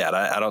I mean that.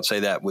 I don't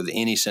say that with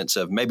any sense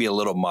of maybe a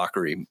little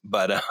mockery,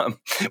 but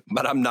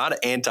I'm not an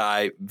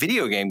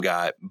anti-video game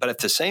guy. But at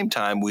the same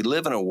time, we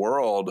live in a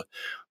world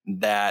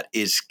that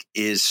is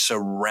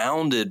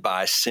surrounded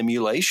by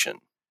simulation.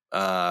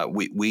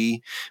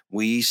 We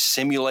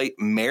simulate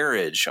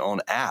marriage on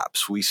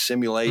apps. We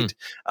simulate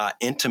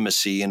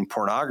intimacy in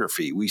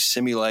pornography. We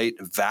simulate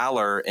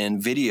valor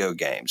in video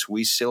games.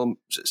 We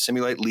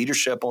simulate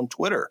leadership on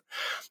Twitter.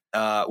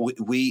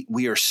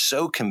 We are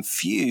so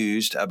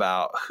confused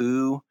about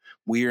who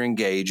we are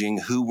engaging,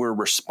 who we're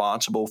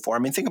responsible for. I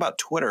mean, think about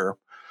Twitter.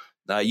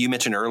 You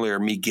mentioned earlier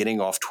me getting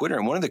off Twitter,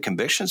 and one of the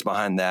convictions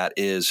behind that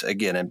is,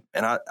 again,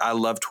 and I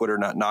love Twitter,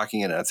 not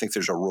knocking it, and I think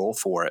there's a role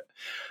for it.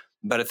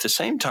 But at the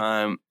same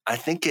time, I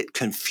think it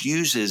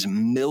confuses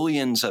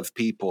millions of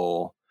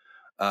people,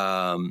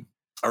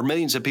 or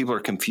millions of people are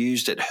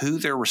confused at who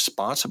they're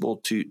responsible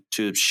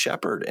to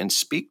shepherd and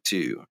speak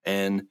to.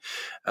 And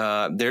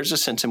there's a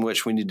sense in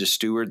which we need to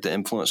steward the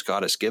influence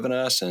God has given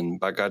us. And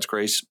by God's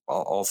grace,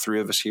 all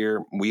three of us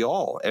here,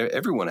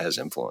 everyone has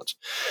influence.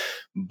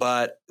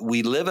 But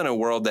we live in a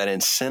world that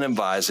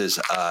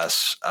incentivizes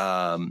us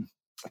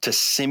to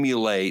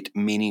simulate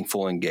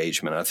meaningful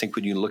engagement. I think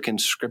when you look in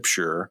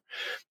Scripture,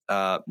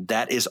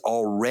 that is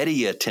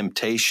already a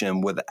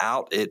temptation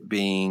without it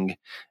being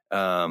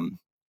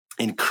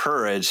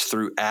encouraged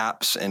through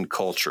apps and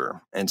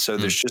culture. And so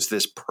there's just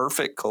this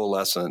perfect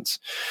coalescence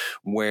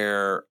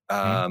where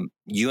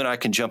you and I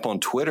can jump on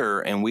Twitter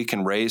and we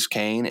can raise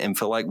Cain and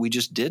feel like we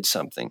just did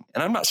something.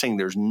 And I'm not saying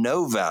there's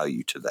no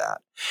value to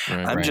that.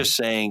 I'm just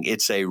saying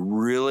it's a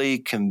really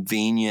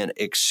convenient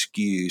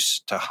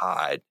excuse to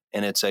hide.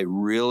 And it's a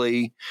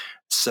really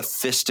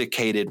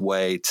sophisticated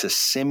way to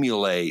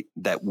simulate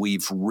that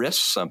we've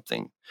risked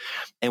something.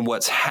 And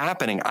what's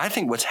happening, I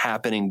think what's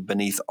happening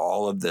beneath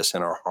all of this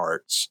in our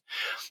hearts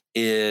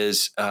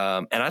is,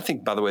 and I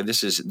think, by the way,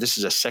 this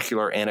is a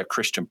secular and a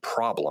Christian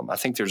problem. I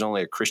think there's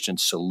only a Christian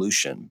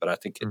solution, but I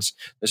think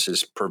this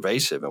is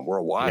pervasive and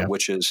worldwide,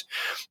 which is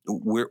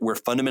we're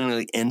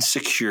fundamentally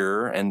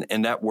insecure.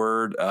 And that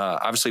word,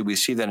 obviously we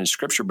see that in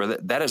Scripture,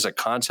 but that is a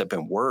concept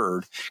and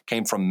word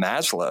came from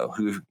Maslow,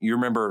 who you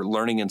remember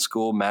learning in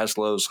school,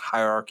 Maslow's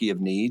hierarchy of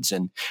needs.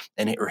 And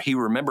he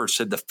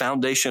said the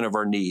foundation of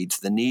our needs,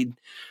 the need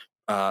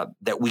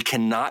that we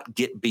cannot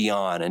get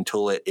beyond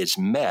until it is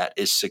met,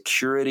 is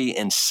security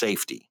and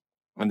safety.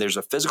 And there's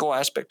a physical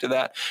aspect to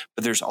that,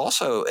 but there's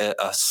also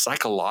a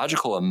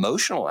psychological,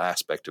 emotional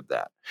aspect of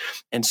that.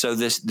 And so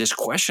this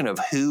question of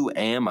who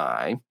am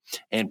I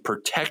and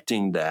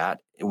protecting that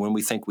when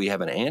we think we have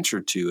an answer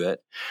to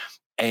it.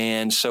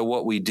 And so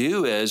what we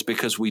do is,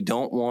 because we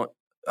don't want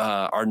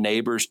our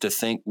neighbors to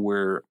think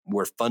we're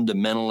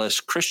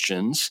fundamentalist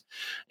Christians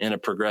in a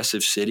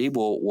progressive city,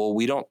 well,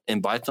 we don't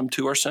invite them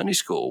to our Sunday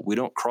school. We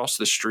don't cross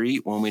the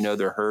street when we know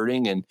they're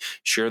hurting and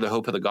share the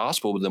hope of the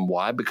gospel with them.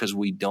 Why? Because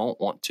we don't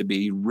want to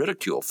be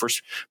ridiculed.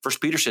 First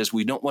Peter says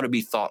we don't want to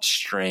be thought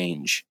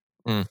strange.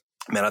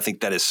 Man, I think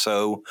that is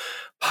so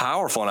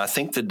powerful. And I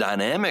think the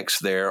dynamics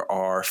there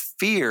are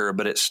fear,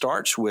 but it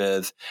starts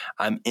with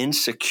I'm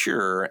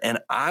insecure. And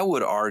I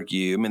would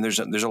argue, I mean, there's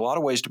a lot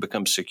of ways to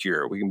become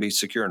secure. We can be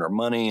secure in our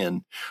money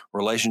and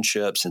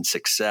relationships and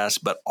success,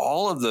 but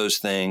all of those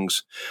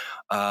things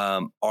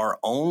are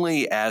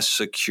only as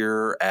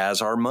secure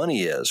as our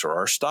money is, or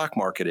our stock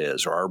market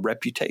is, or our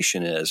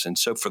reputation is. And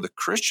so for the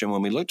Christian,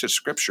 when we looked at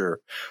Scripture,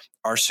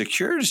 our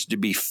security is to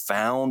be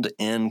found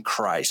in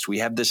Christ. We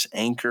have this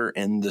anchor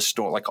in the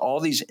storm, like all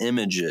these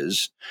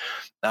images.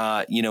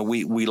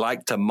 We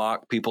like to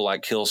mock people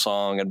like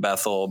Hillsong and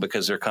Bethel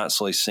because they're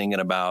constantly singing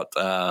about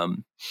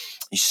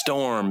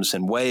storms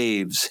and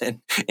waves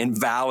and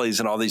valleys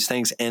and all these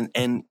things.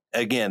 And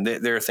again,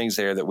 there are things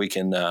there that we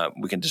can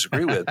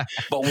disagree with.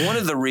 But one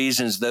of the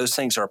reasons those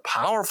things are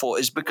powerful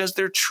is because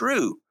they're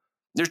true.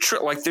 They're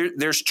true. Like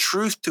there's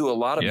truth to a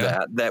lot of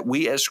that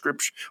we as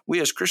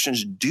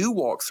Christians do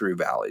walk through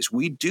valleys.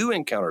 We do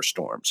encounter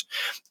storms,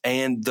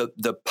 and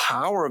the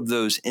power of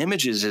those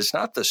images is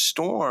not the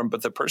storm,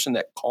 but the person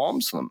that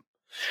calms them.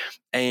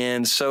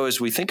 And so as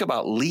we think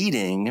about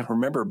leading,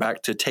 remember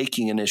back to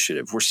taking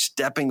initiative, we're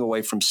stepping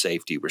away from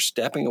safety. We're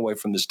stepping away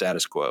from the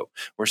status quo.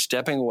 We're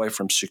stepping away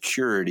from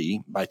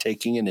security by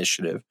taking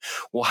initiative.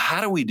 Well,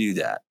 how do we do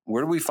that?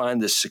 Where do we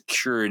find the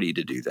security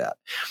to do that?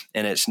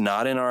 And it's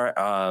not in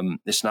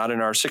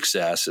our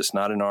success. It's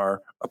not in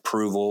our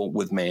approval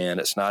with man.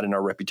 It's not in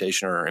our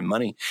reputation or in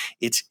money.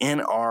 It's in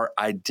our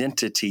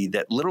identity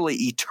that literally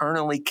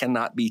eternally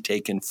cannot be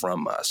taken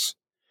from us.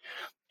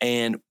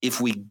 And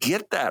if we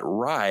get that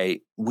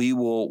right, we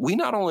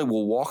not only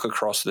will walk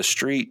across the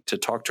street to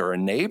talk to our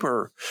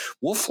neighbor,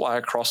 we'll fly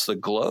across the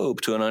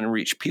globe to an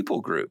unreached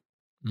people group.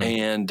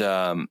 And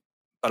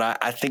but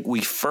I think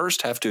we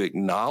first have to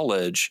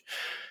acknowledge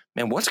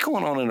man, what's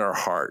going on in our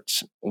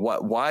hearts?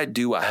 Why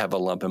do I have a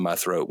lump in my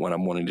throat when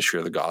I'm wanting to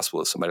share the gospel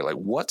with somebody? Like,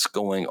 what's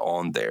going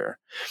on there?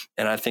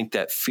 And I think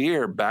that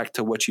fear, back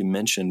to what you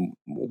mentioned,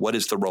 what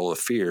is the role of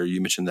fear?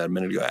 You mentioned that a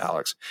minute ago,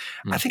 Alex.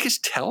 I think it's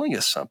telling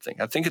us something.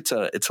 I think it's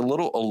a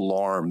little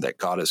alarm that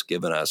God has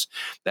given us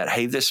that,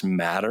 hey, this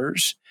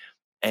matters.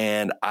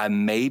 And I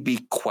may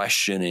be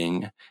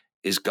questioning,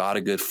 is God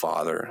a good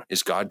father?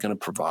 Is God going to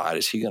provide?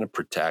 Is he going to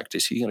protect?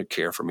 Is he going to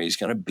care for me? He's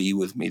going to be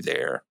with me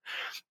there.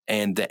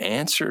 And the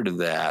answer to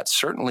that,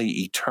 certainly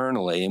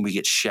eternally, and we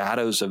get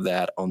shadows of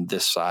that on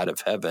this side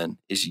of heaven,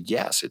 is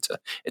yes.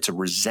 It's a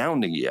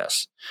resounding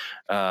yes.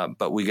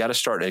 But we got to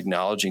start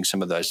acknowledging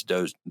some of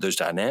those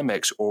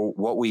dynamics, or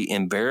what we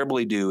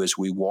invariably do is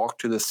we walk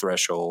to the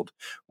threshold,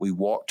 we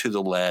walk to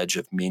the ledge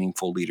of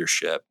meaningful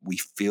leadership, we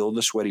feel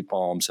the sweaty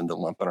palms and the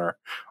lump in our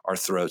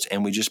throats,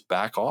 and we just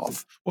back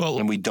off. Well,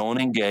 and we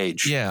don't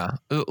engage. Yeah.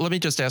 Let me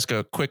just ask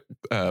a quick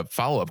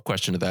follow-up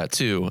question to that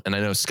too. And I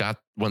know Scott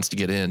wants to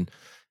get in.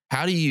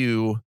 How do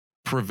you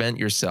prevent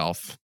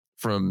yourself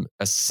from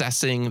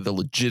assessing the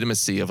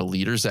legitimacy of a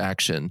leader's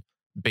action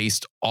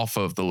based off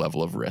of the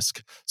level of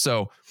risk?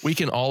 So we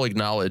can all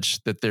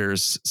acknowledge that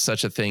there's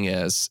such a thing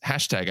as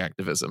hashtag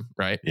activism,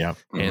 right? Yeah.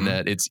 And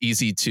that it's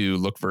easy to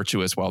look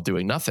virtuous while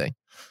doing nothing.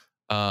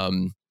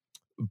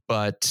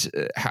 But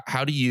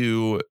how do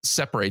you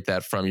separate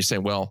that from, you're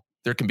saying, well,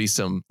 there can be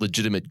some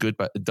legitimate good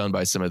done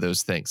by some of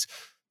those things.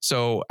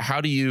 So how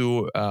do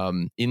you,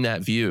 in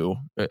that view,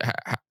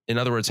 in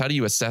other words, how do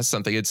you assess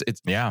something? It's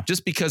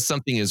just because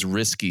something is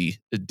risky,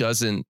 it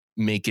doesn't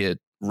make it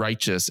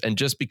righteous. And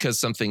just because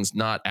something's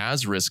not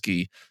as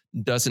risky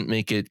doesn't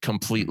make it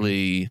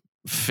completely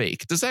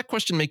fake. Does that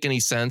question make any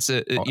sense?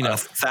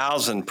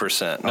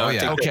 1,000%. No, I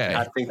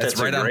think that's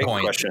right, a great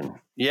question.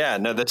 Yeah,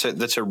 no,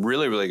 that's a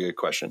really, really good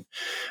question.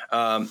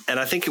 And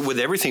I think with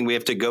everything, we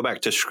have to go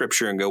back to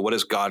Scripture and go, what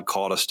has God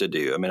called us to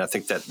do? I mean, I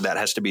think that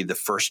has to be the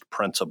first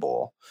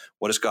principle.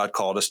 What has God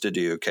called us to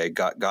do? Okay,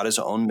 God is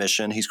on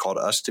mission. He's called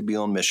us to be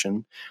on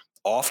mission.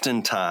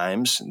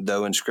 Oftentimes,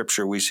 though, in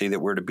Scripture, we see that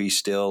we're to be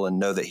still and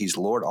know that He's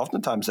Lord.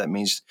 Oftentimes, that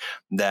means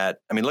that,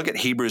 I mean, look at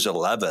Hebrews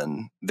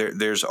 11.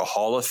 There's a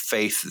hall of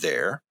faith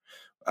there.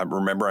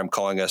 Remember, I'm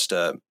calling us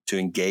to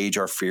engage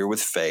our fear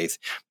with faith.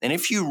 And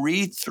if you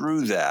read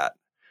through that,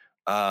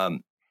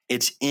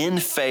 it's in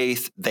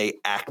faith they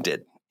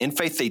acted. In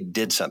faith, they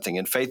did something.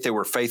 In faith, they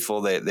were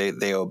faithful.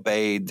 They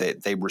obeyed.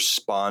 They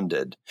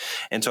responded.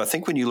 And so I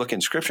think when you look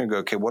in Scripture and go,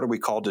 okay, what are we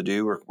called to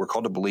do? We're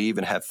called to believe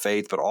and have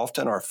faith, but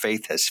often our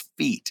faith has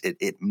feet.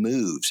 It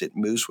moves. It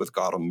moves with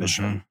God on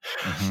mission.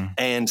 Mm-hmm.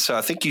 And so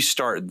I think you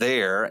start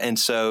there. And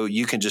so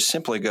you can just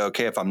simply go,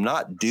 okay, if I'm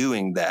not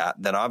doing that,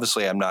 then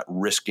obviously I'm not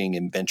risking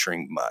and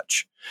venturing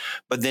much.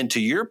 But then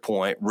to your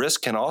point,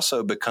 risk can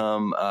also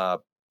become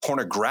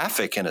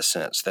pornographic in a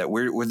sense, that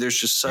where there's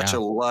just such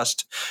a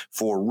lust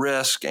for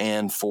risk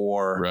and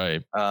for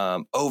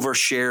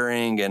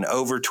oversharing and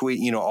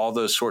overtweet, all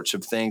those sorts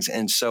of things.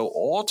 And so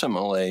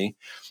ultimately,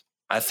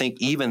 I think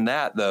even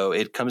that, though,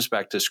 it comes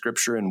back to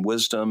Scripture and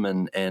wisdom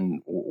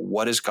and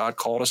what has God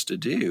called us to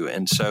do.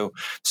 And so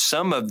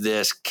some of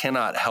this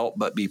cannot help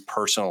but be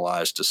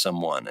personalized to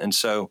someone. And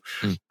so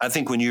I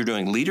think when you're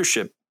doing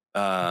leadership,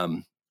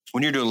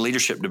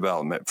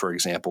 development, for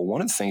example, one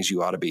of the things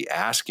you ought to be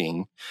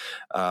asking,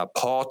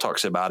 Paul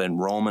talks about in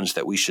Romans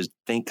that we should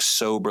think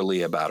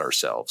soberly about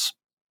ourselves.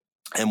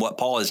 And what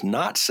Paul is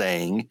not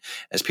saying,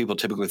 as people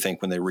typically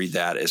think when they read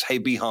that, is, hey,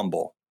 be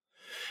humble.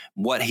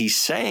 What he's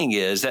saying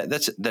is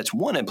that's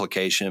one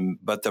implication,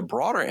 but the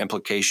broader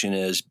implication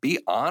is be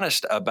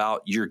honest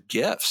about your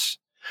gifts.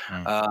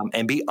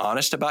 And be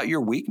honest about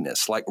your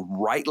weakness, like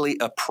rightly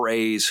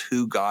appraise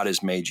who God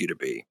has made you to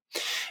be.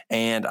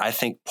 And I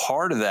think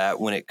part of that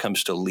when it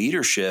comes to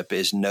leadership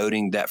is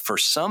noting that for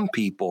some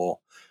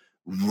people,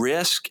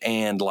 risk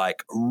and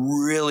like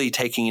really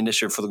taking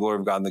initiative for the glory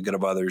of God and the good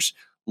of others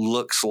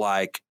looks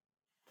like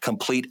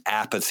complete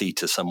apathy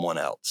to someone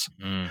else.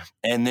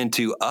 And then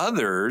to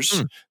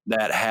others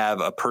that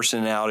have a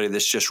personality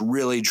that's just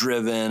really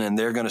driven and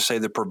they're going to say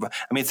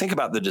think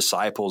about the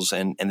disciples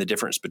and the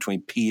difference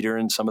between Peter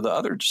and some of the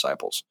other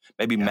disciples.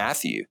 Maybe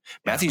Matthew.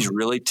 Matthew's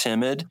really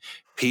timid.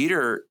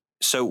 Peter,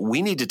 so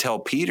we need to tell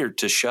Peter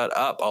to shut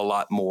up a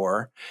lot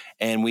more,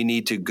 and we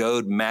need to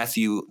goad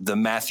the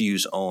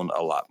Matthews on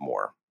a lot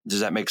more.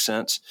 Does that make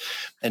sense?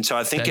 And so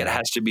I think it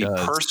has to be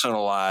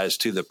personalized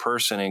to the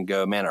person and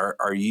go, man,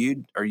 are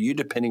you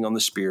depending on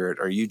the Spirit?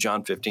 Are you,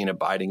 John 15,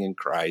 abiding in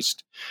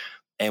Christ?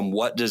 And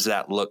what does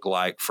that look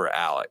like for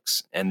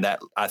Alex? And that,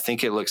 I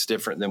think it looks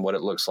different than what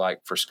it looks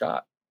like for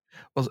Scott.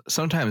 Well,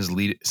 sometimes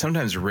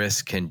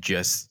risk can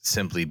just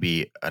simply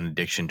be an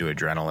addiction to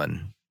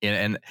adrenaline.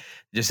 And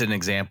just an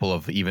example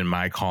of even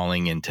my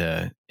calling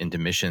into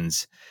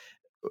missions,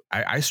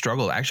 I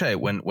struggled. Actually,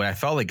 when I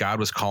felt like God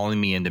was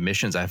calling me into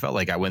missions, I felt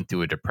like I went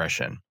through a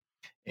depression,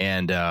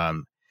 and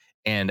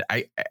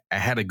I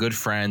had a good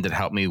friend that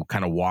helped me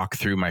kind of walk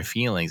through my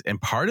feelings.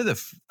 And part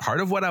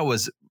of what I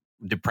was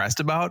depressed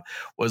about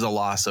was a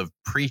loss of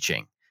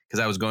preaching, because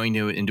I was going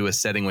into a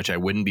setting which I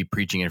wouldn't be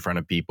preaching in front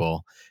of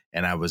people.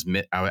 And I was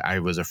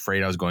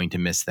afraid I was going to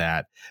miss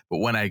that. But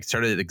when I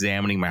started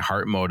examining my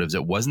heart motives,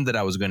 it wasn't that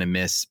I was going to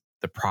miss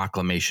the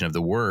proclamation of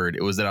the word.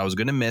 It was that I was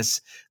going to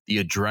miss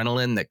the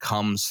adrenaline that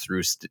comes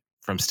through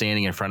from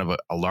standing in front of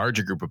a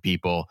larger group of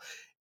people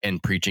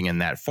and preaching in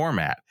that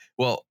format.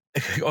 Well,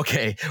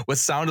 okay, what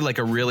sounded like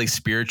a really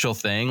spiritual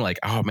thing, like,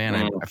 oh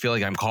man, I feel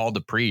like I'm called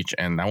to preach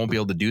and I won't be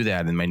able to do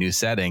that in my new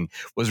setting,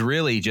 was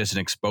really just an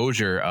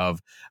exposure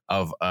of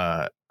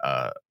an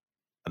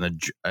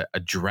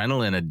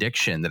adrenaline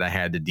addiction that I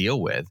had to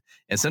deal with.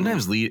 And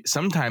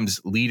sometimes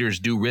leaders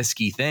do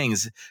risky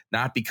things,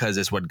 not because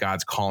it's what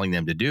God's calling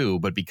them to do,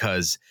 but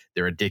because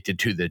they're addicted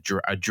to the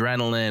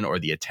adrenaline or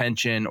the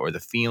attention or the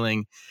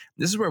feeling.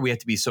 This is where we have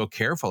to be so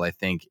careful, I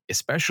think,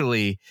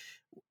 especially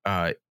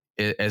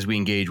as we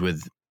engage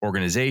with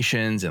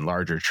organizations and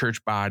larger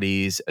church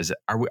bodies.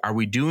 Are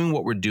we doing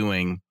what we're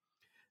doing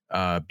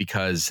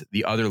because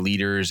the other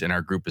leaders in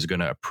our group is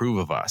going to approve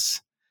of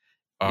us?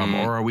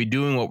 Or are we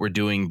doing what we're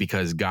doing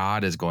because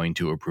God is going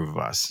to approve of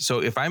us?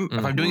 So if I'm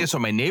doing it so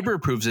my neighbor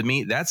approves of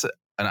me, that's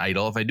an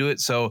idol. If I do it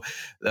so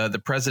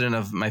the president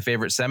of my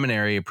favorite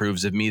seminary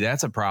approves of me,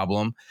 that's a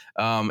problem.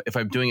 If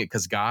I'm doing it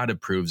because God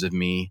approves of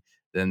me,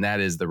 then that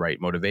is the right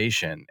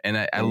motivation. And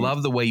I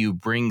love the way you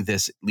bring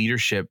this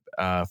leadership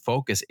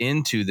focus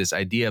into this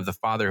idea of the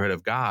fatherhood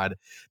of God,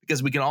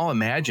 because we can all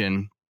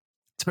imagine,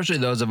 especially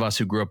those of us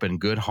who grew up in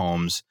good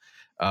homes,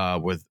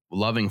 with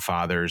loving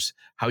fathers,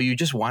 how you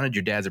just wanted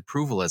your dad's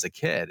approval as a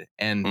kid,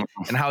 and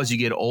how as you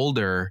get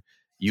older,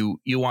 you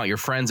want your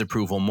friends'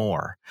 approval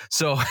more.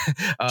 So,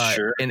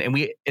 sure. and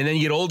then you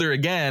get older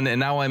again, and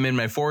now I'm in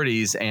my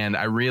 40s, and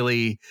I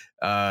really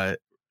I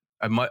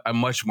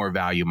much more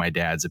value my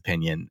dad's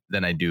opinion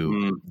than I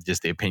do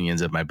just the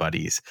opinions of my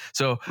buddies.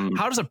 So,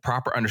 how does a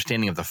proper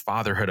understanding of the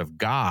fatherhood of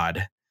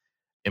God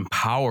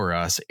empower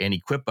us and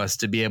equip us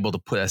to be able to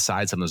put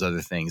aside some of those other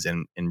things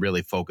and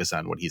really focus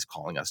on what he's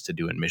calling us to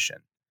do in mission?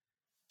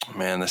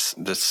 Man,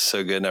 that's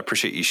so good, and I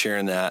appreciate you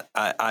sharing that.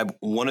 I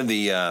one of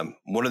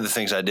the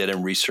things I did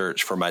in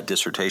research for my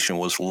dissertation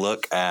was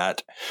look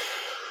at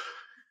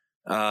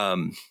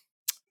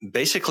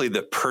basically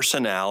the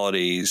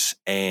personalities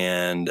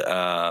and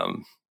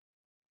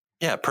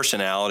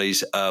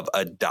personalities of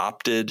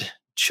adopted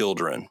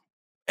children.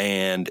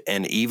 And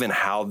even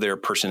how their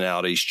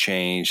personalities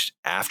changed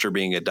after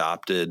being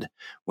adopted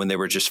when they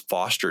were just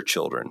foster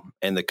children,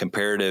 and the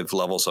comparative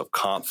levels of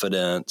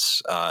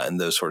confidence and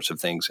those sorts of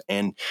things.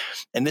 And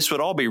this would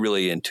all be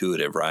really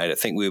intuitive, right? I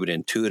think we would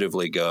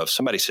intuitively go, if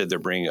somebody said they're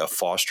bringing a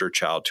foster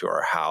child to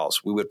our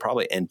house, we would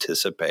probably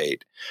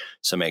anticipate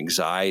some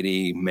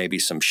anxiety, maybe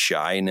some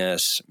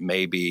shyness,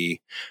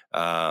 maybe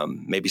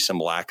some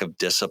lack of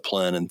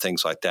discipline and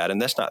things like that. And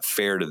that's not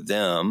fair to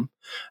them.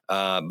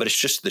 But it's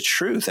just the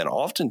truth. And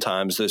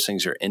oftentimes those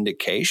things are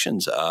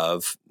indications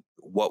of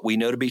what we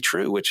know to be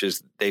true, which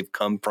is they've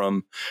come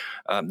from,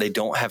 they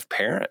don't have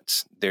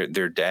parents.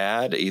 Their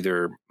dad,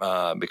 either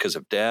because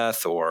of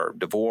death or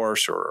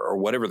divorce or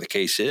whatever the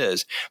case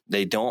is,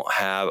 they don't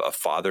have a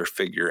father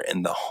figure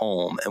in the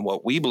home. And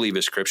what we believe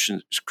as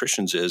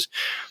Christians is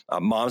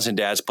moms and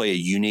dads play a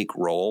unique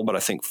role, but I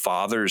think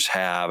fathers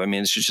have,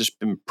 it's just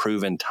been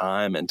proven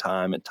time and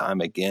time and time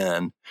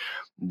again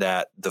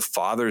that the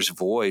father's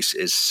voice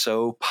is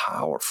so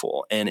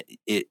powerful, and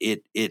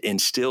it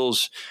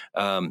instills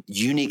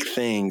unique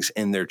things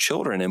in their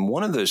children. And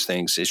one of those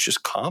things is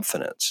just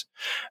confidence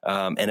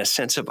and a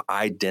sense of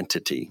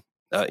identity.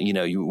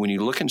 When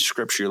you look in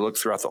Scripture, you look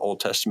throughout the Old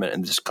Testament,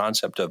 and this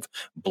concept of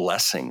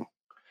blessing,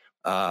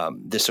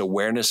 this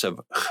awareness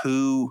of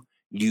who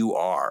you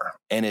are,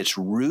 and it's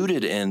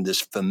rooted in this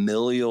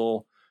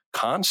familial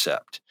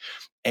concept.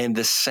 And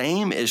the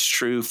same is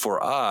true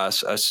for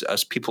us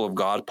as people of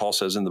God. Paul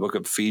says in the book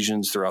of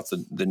Ephesians throughout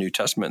the New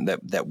Testament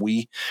that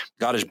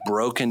God has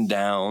broken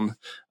down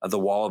the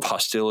wall of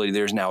hostility.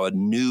 There's now a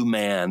new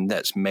man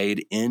that's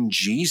made in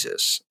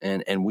Jesus.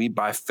 And we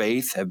by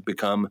faith have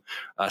become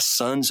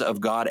sons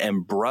of God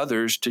and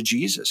brothers to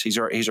Jesus. He's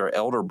our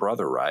elder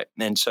brother, right?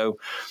 And so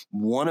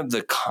one of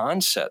the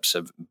concepts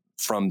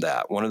from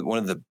that, one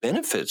of the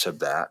benefits of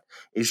that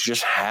is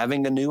just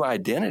having a new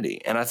identity.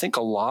 And I think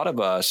a lot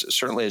of us,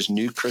 certainly as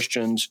new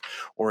Christians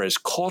or as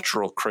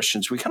cultural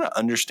Christians, we kind of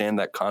understand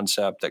that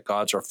concept that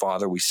God's our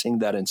Father. We sing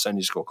that in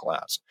Sunday school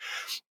class.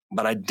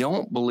 But I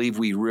don't believe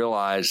we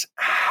realize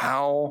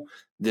how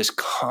this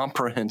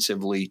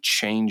comprehensively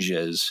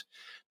changes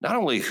not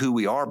only who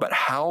we are, but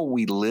how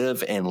we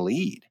live and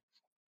lead.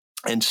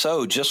 And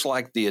so just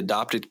like the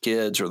adopted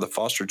kids or the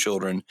foster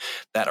children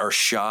that are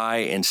shy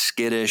and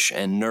skittish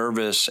and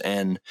nervous,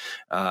 and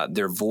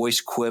their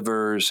voice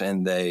quivers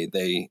and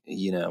they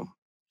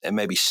and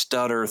maybe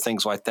stutter,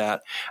 things like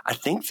that, I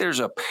think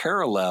there's a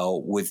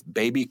parallel with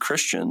baby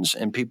Christians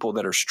and people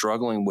that are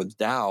struggling with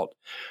doubt,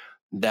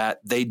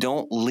 that they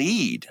don't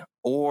lead,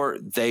 or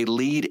they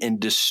lead in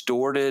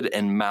distorted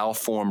and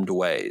malformed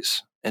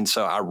ways. And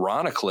so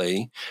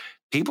ironically,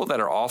 people that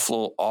are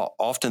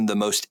often the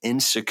most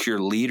insecure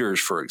leaders,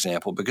 for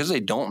example, because they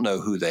don't know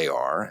who they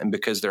are and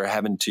because they're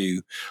having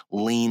to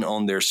lean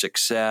on their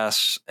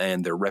success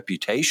and their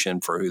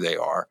reputation for who they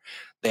are,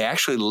 they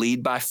actually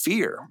lead by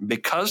fear.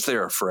 Because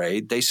they're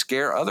afraid, they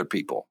scare other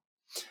people.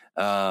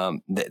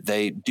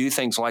 They do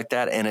things like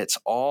that, and it's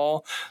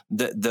all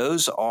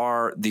those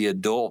are the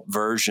adult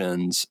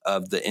versions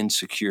of the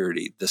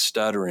insecurity, the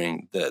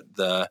stuttering,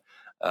 the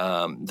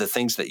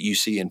things that you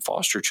see in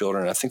foster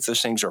children. I think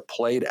those things are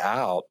played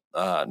out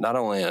not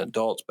only in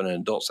adults, but in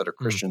adults that are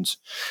Christians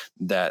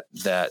that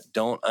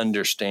don't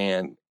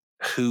understand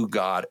who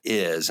God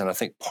is. And I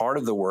think part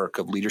of the work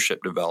of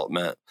leadership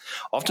development,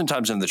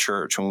 oftentimes in the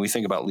church, when we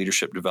think about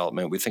leadership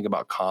development, we think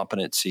about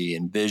competency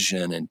and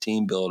vision and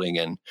team building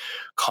and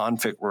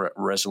conflict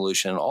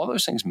resolution. And all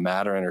those things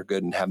matter and are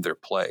good and have their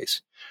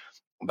place.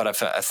 But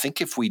I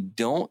think if we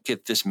don't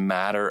get this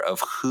matter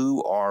of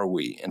who are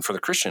we, and for the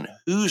Christian,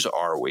 whose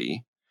are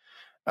we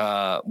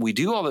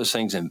do all those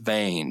things in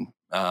vain.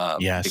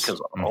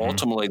 Because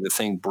ultimately the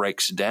thing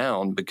breaks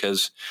down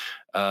because,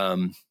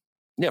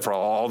 for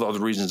all those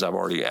reasons I've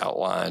already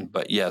outlined.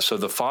 But so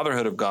the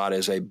fatherhood of God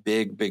is a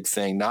big, big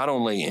thing, not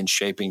only in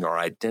shaping our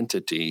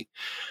identity,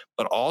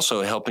 but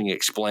also helping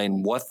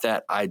explain what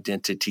that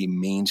identity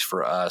means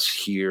for us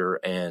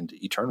here and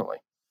eternally.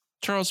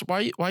 Charles,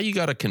 why you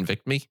got to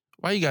convict me?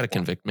 Why you got to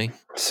convict me?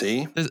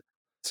 See,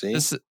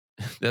 you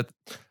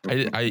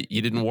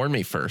didn't warn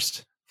me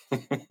first.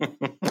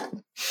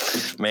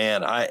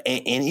 Man,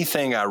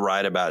 anything I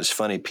write about is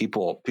funny.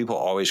 People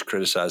always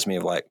criticize me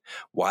of like,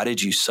 why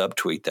did you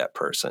subtweet that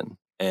person?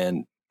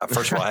 And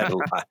first of all, I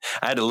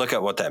had to look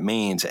up what that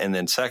means, and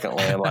then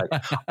secondly, I'm like,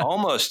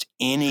 almost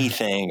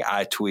anything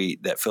I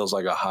tweet that feels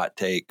like a hot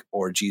take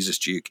or Jesus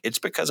juke, it's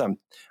because I'm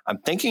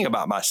thinking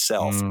about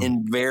myself.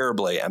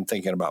 Invariably, I'm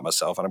thinking about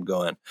myself, and I'm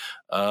going,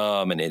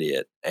 oh, I'm an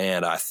idiot,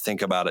 and I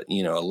think about it,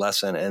 a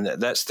lesson,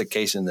 and that's the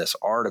case in this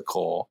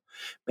article.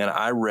 Man,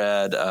 I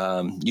read,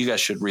 you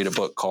guys should read a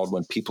book called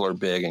When People Are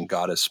Big and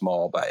God is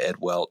Small by Ed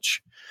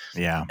Welch.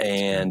 Yeah.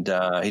 And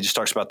he just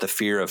talks about the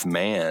fear of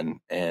man.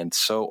 And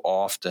so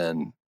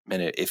often,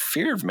 if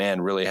fear of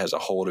man really has a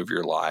hold of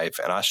your life,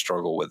 and I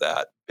struggle with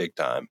that big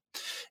time.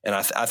 And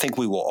I think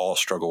we will all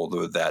struggle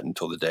with that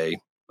until the day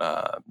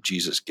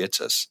Jesus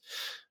gets us.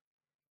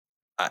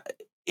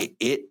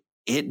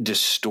 It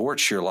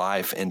distorts your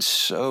life in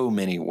so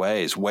many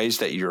ways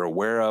that you're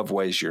aware of,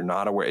 ways you're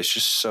not aware. It's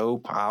just so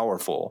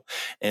powerful.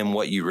 And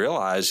what you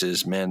realize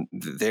is, man,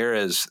 there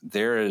is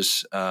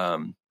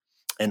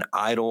an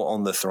idol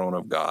on the throne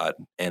of God,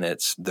 and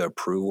it's the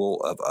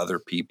approval of other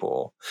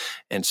people.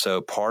 And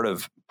so part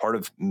of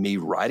me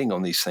writing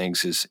on these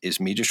things is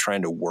me just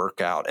trying to work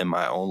out in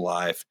my own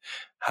life,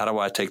 how do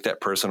I take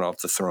that person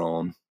off the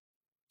throne?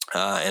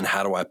 And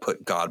how do I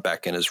put God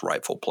back in his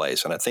rightful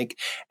place? And I think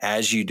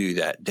as you do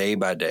that day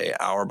by day,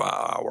 hour by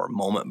hour,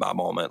 moment by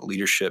moment,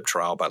 leadership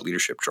trial by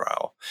leadership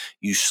trial,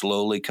 you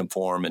slowly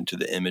conform into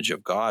the image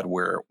of God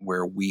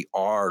where we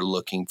are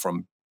looking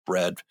from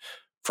bread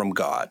from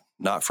God,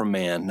 not from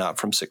man, not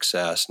from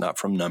success, not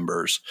from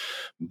numbers,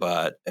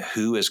 but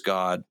who is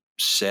God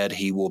said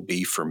he will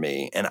be for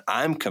me. And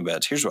I'm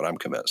convinced, here's what I'm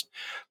convinced.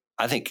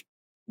 I think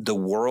the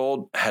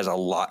world has a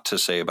lot to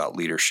say about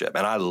leadership,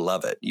 and I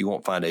love it. You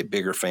won't find a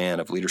bigger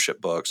fan of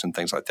leadership books and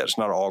things like that. It's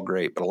not all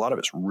great, but a lot of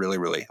it's really,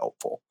 really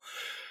helpful.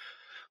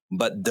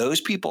 But those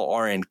people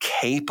are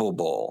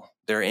incapable.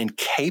 They're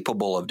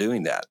incapable of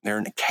doing that. They're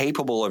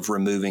incapable of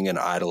removing an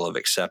idol of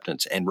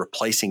acceptance and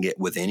replacing it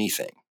with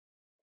anything.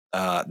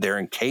 They're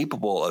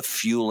incapable of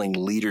fueling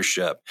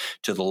leadership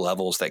to the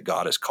levels that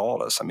God has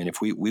called us. I mean,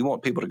 if we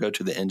want people to go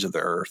to the ends of the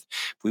earth,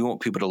 if we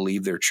want people to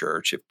leave their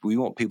church, if we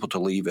want people to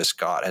leave, as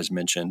Scott has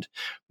mentioned,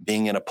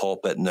 being in a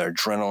pulpit and the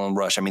adrenaline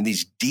rush, I mean,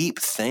 these deep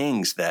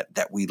things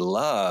that we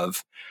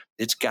love,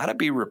 it's got to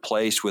be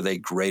replaced with a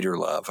greater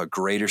love, a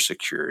greater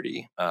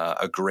security,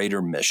 a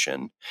greater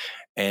mission.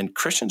 And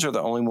Christians are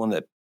the only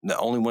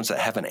ones that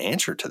have an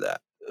answer to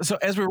that. So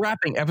as we're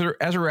wrapping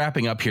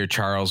up here,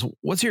 Charles,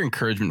 what's your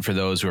encouragement for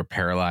those who are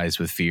paralyzed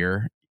with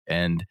fear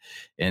and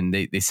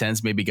they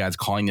sense maybe God's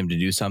calling them to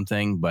do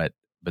something, but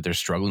they're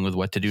struggling with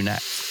what to do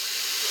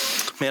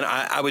next? Man,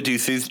 I would do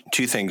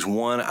two things.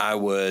 One,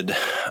 the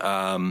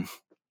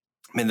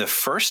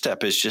first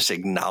step is just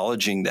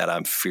acknowledging that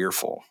I'm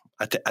fearful.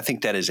 I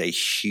think that is a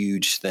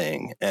huge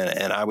thing.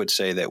 And I would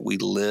say that we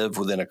live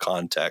within a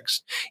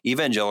context.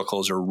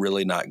 Evangelicals are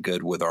really not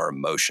good with our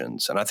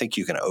emotions. And I think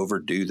you can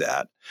overdo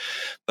that.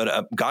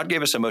 But God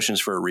gave us emotions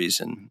for a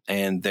reason.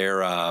 And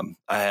I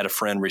had a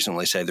friend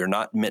recently say they're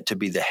not meant to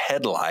be the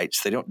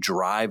headlights. They don't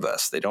drive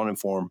us. They don't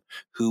inform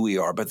who we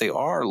are, but they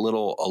are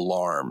little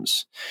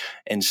alarms.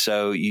 And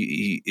so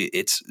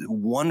it's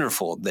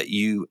wonderful that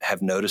you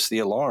have noticed the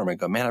alarm and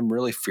go, man, I'm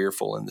really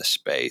fearful in this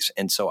space.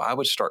 And so I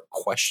would start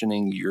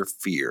questioning your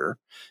fear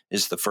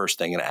is the first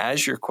thing. And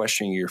as you're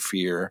questioning your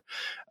fear,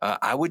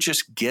 I would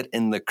just get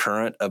in the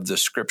current of the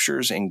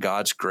scriptures and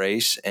God's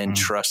grace and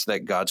trust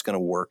that God's going to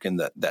work in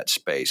that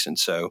space. And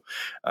so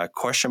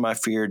question my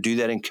fear, do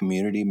that in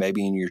community,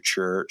 maybe in your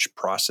church,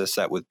 process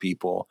that with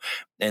people,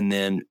 and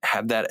then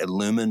have that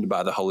illumined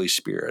by the Holy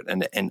Spirit.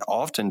 And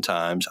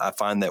oftentimes I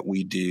find that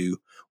we do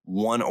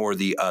one or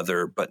the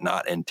other, but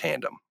not in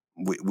tandem.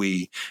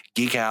 We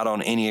geek out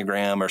on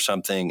Enneagram or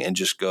something and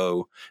just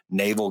go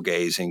navel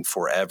gazing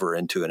forever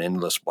into an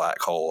endless black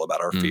hole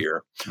about our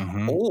fear.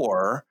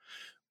 Or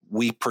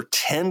we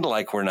pretend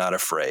like we're not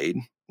afraid.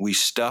 We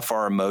stuff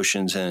our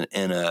emotions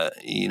in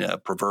a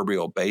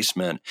proverbial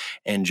basement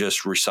and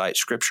just recite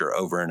scripture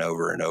over and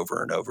over and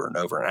over and over and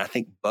over. And I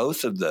think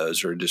both of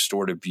those are a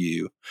distorted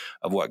view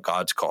of what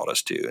God's called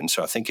us to. And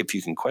so I think if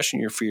you can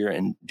question your fear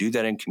and do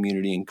that in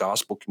community, in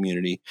gospel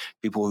community,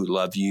 people who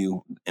love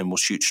you and will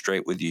shoot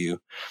straight with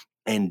you,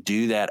 and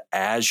do that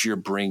as you're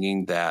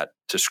bringing that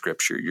to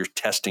scripture, you're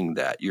testing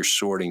that, you're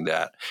sorting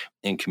that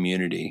in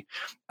community,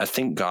 I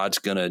think God's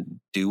going to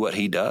do what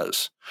he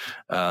does.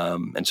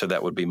 And so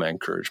that would be my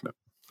encouragement.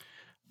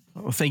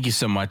 Well, thank you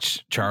so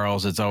much,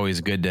 Charles. It's always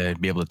good to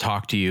be able to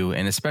talk to you,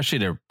 and especially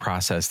to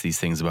process these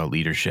things about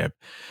leadership.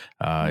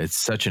 It's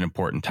such an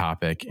important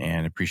topic,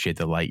 and appreciate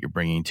the light you're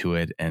bringing to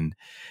it. And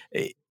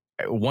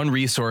one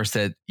resource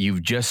that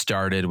you've just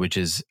started, which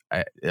is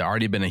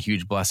already been a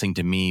huge blessing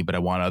to me, but I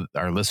want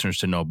our listeners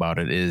to know about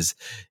it, is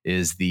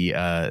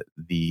the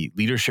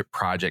Leadership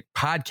Project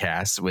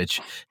podcast, which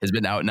has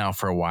been out now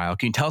for a while.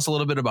 Can you tell us a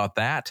little bit about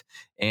that?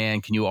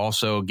 And can you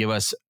also give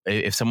us,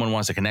 if someone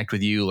wants to connect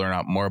with you, learn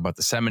out more about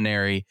the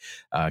seminary,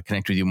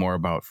 connect with you more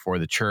about For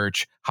the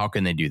Church, how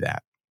can they do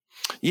that?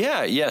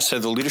 Yeah. So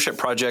the Leadership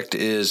Project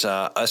is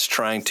us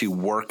trying to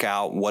work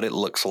out what it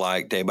looks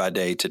like day by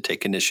day to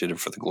take initiative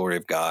for the glory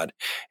of God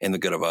and the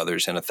good of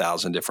others in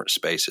 1,000 different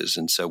spaces.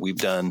 And so we've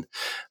done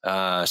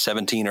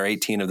 17 or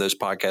 18 of those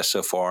podcasts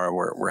so far.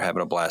 We're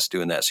having a blast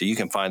doing that. So you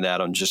can find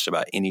that on just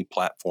about any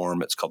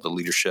platform. It's called the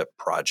Leadership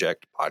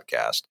Project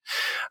Podcast.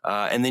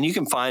 And then you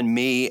can find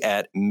me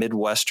at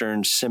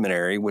Midwestern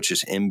Seminary, which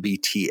is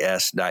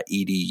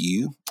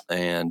mbts.edu.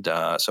 And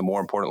so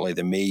more importantly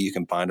than me, you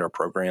can find our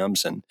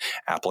programs and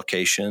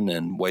application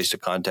and ways to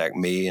contact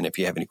me. And if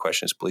you have any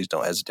questions, please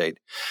don't hesitate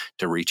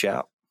to reach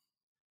out.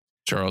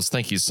 Charles,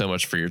 thank you so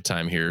much for your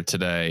time here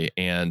today.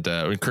 And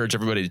we encourage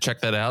everybody to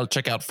check that out.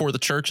 Check out For the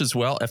Church as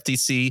well,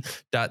 ftc.co.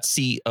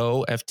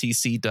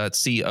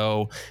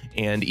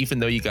 And even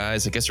though you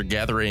guys, I guess, are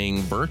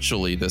gathering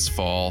virtually this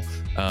fall,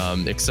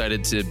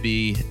 excited to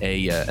be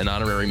an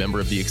honorary member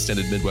of the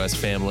Extended Midwest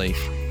family,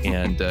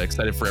 and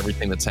excited for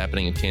everything that's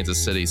happening in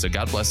Kansas City. So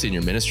God bless you in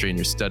your ministry and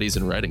your studies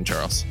and writing,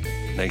 Charles.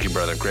 Thank you,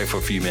 brother.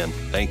 Grateful for you, man.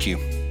 Thank you.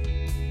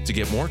 To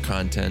get more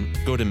content,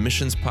 go to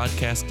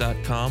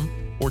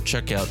missionspodcast.com or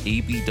check out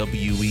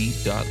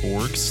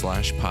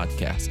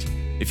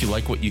abwe.org/podcast. If you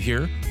like what you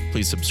hear,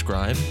 please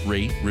subscribe,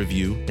 rate,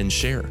 review, and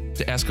share.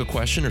 To ask a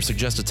question or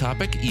suggest a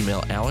topic,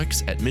 email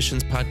Alex at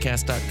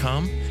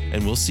missionspodcast.com,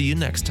 and we'll see you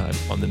next time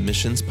on the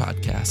Missions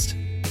Podcast.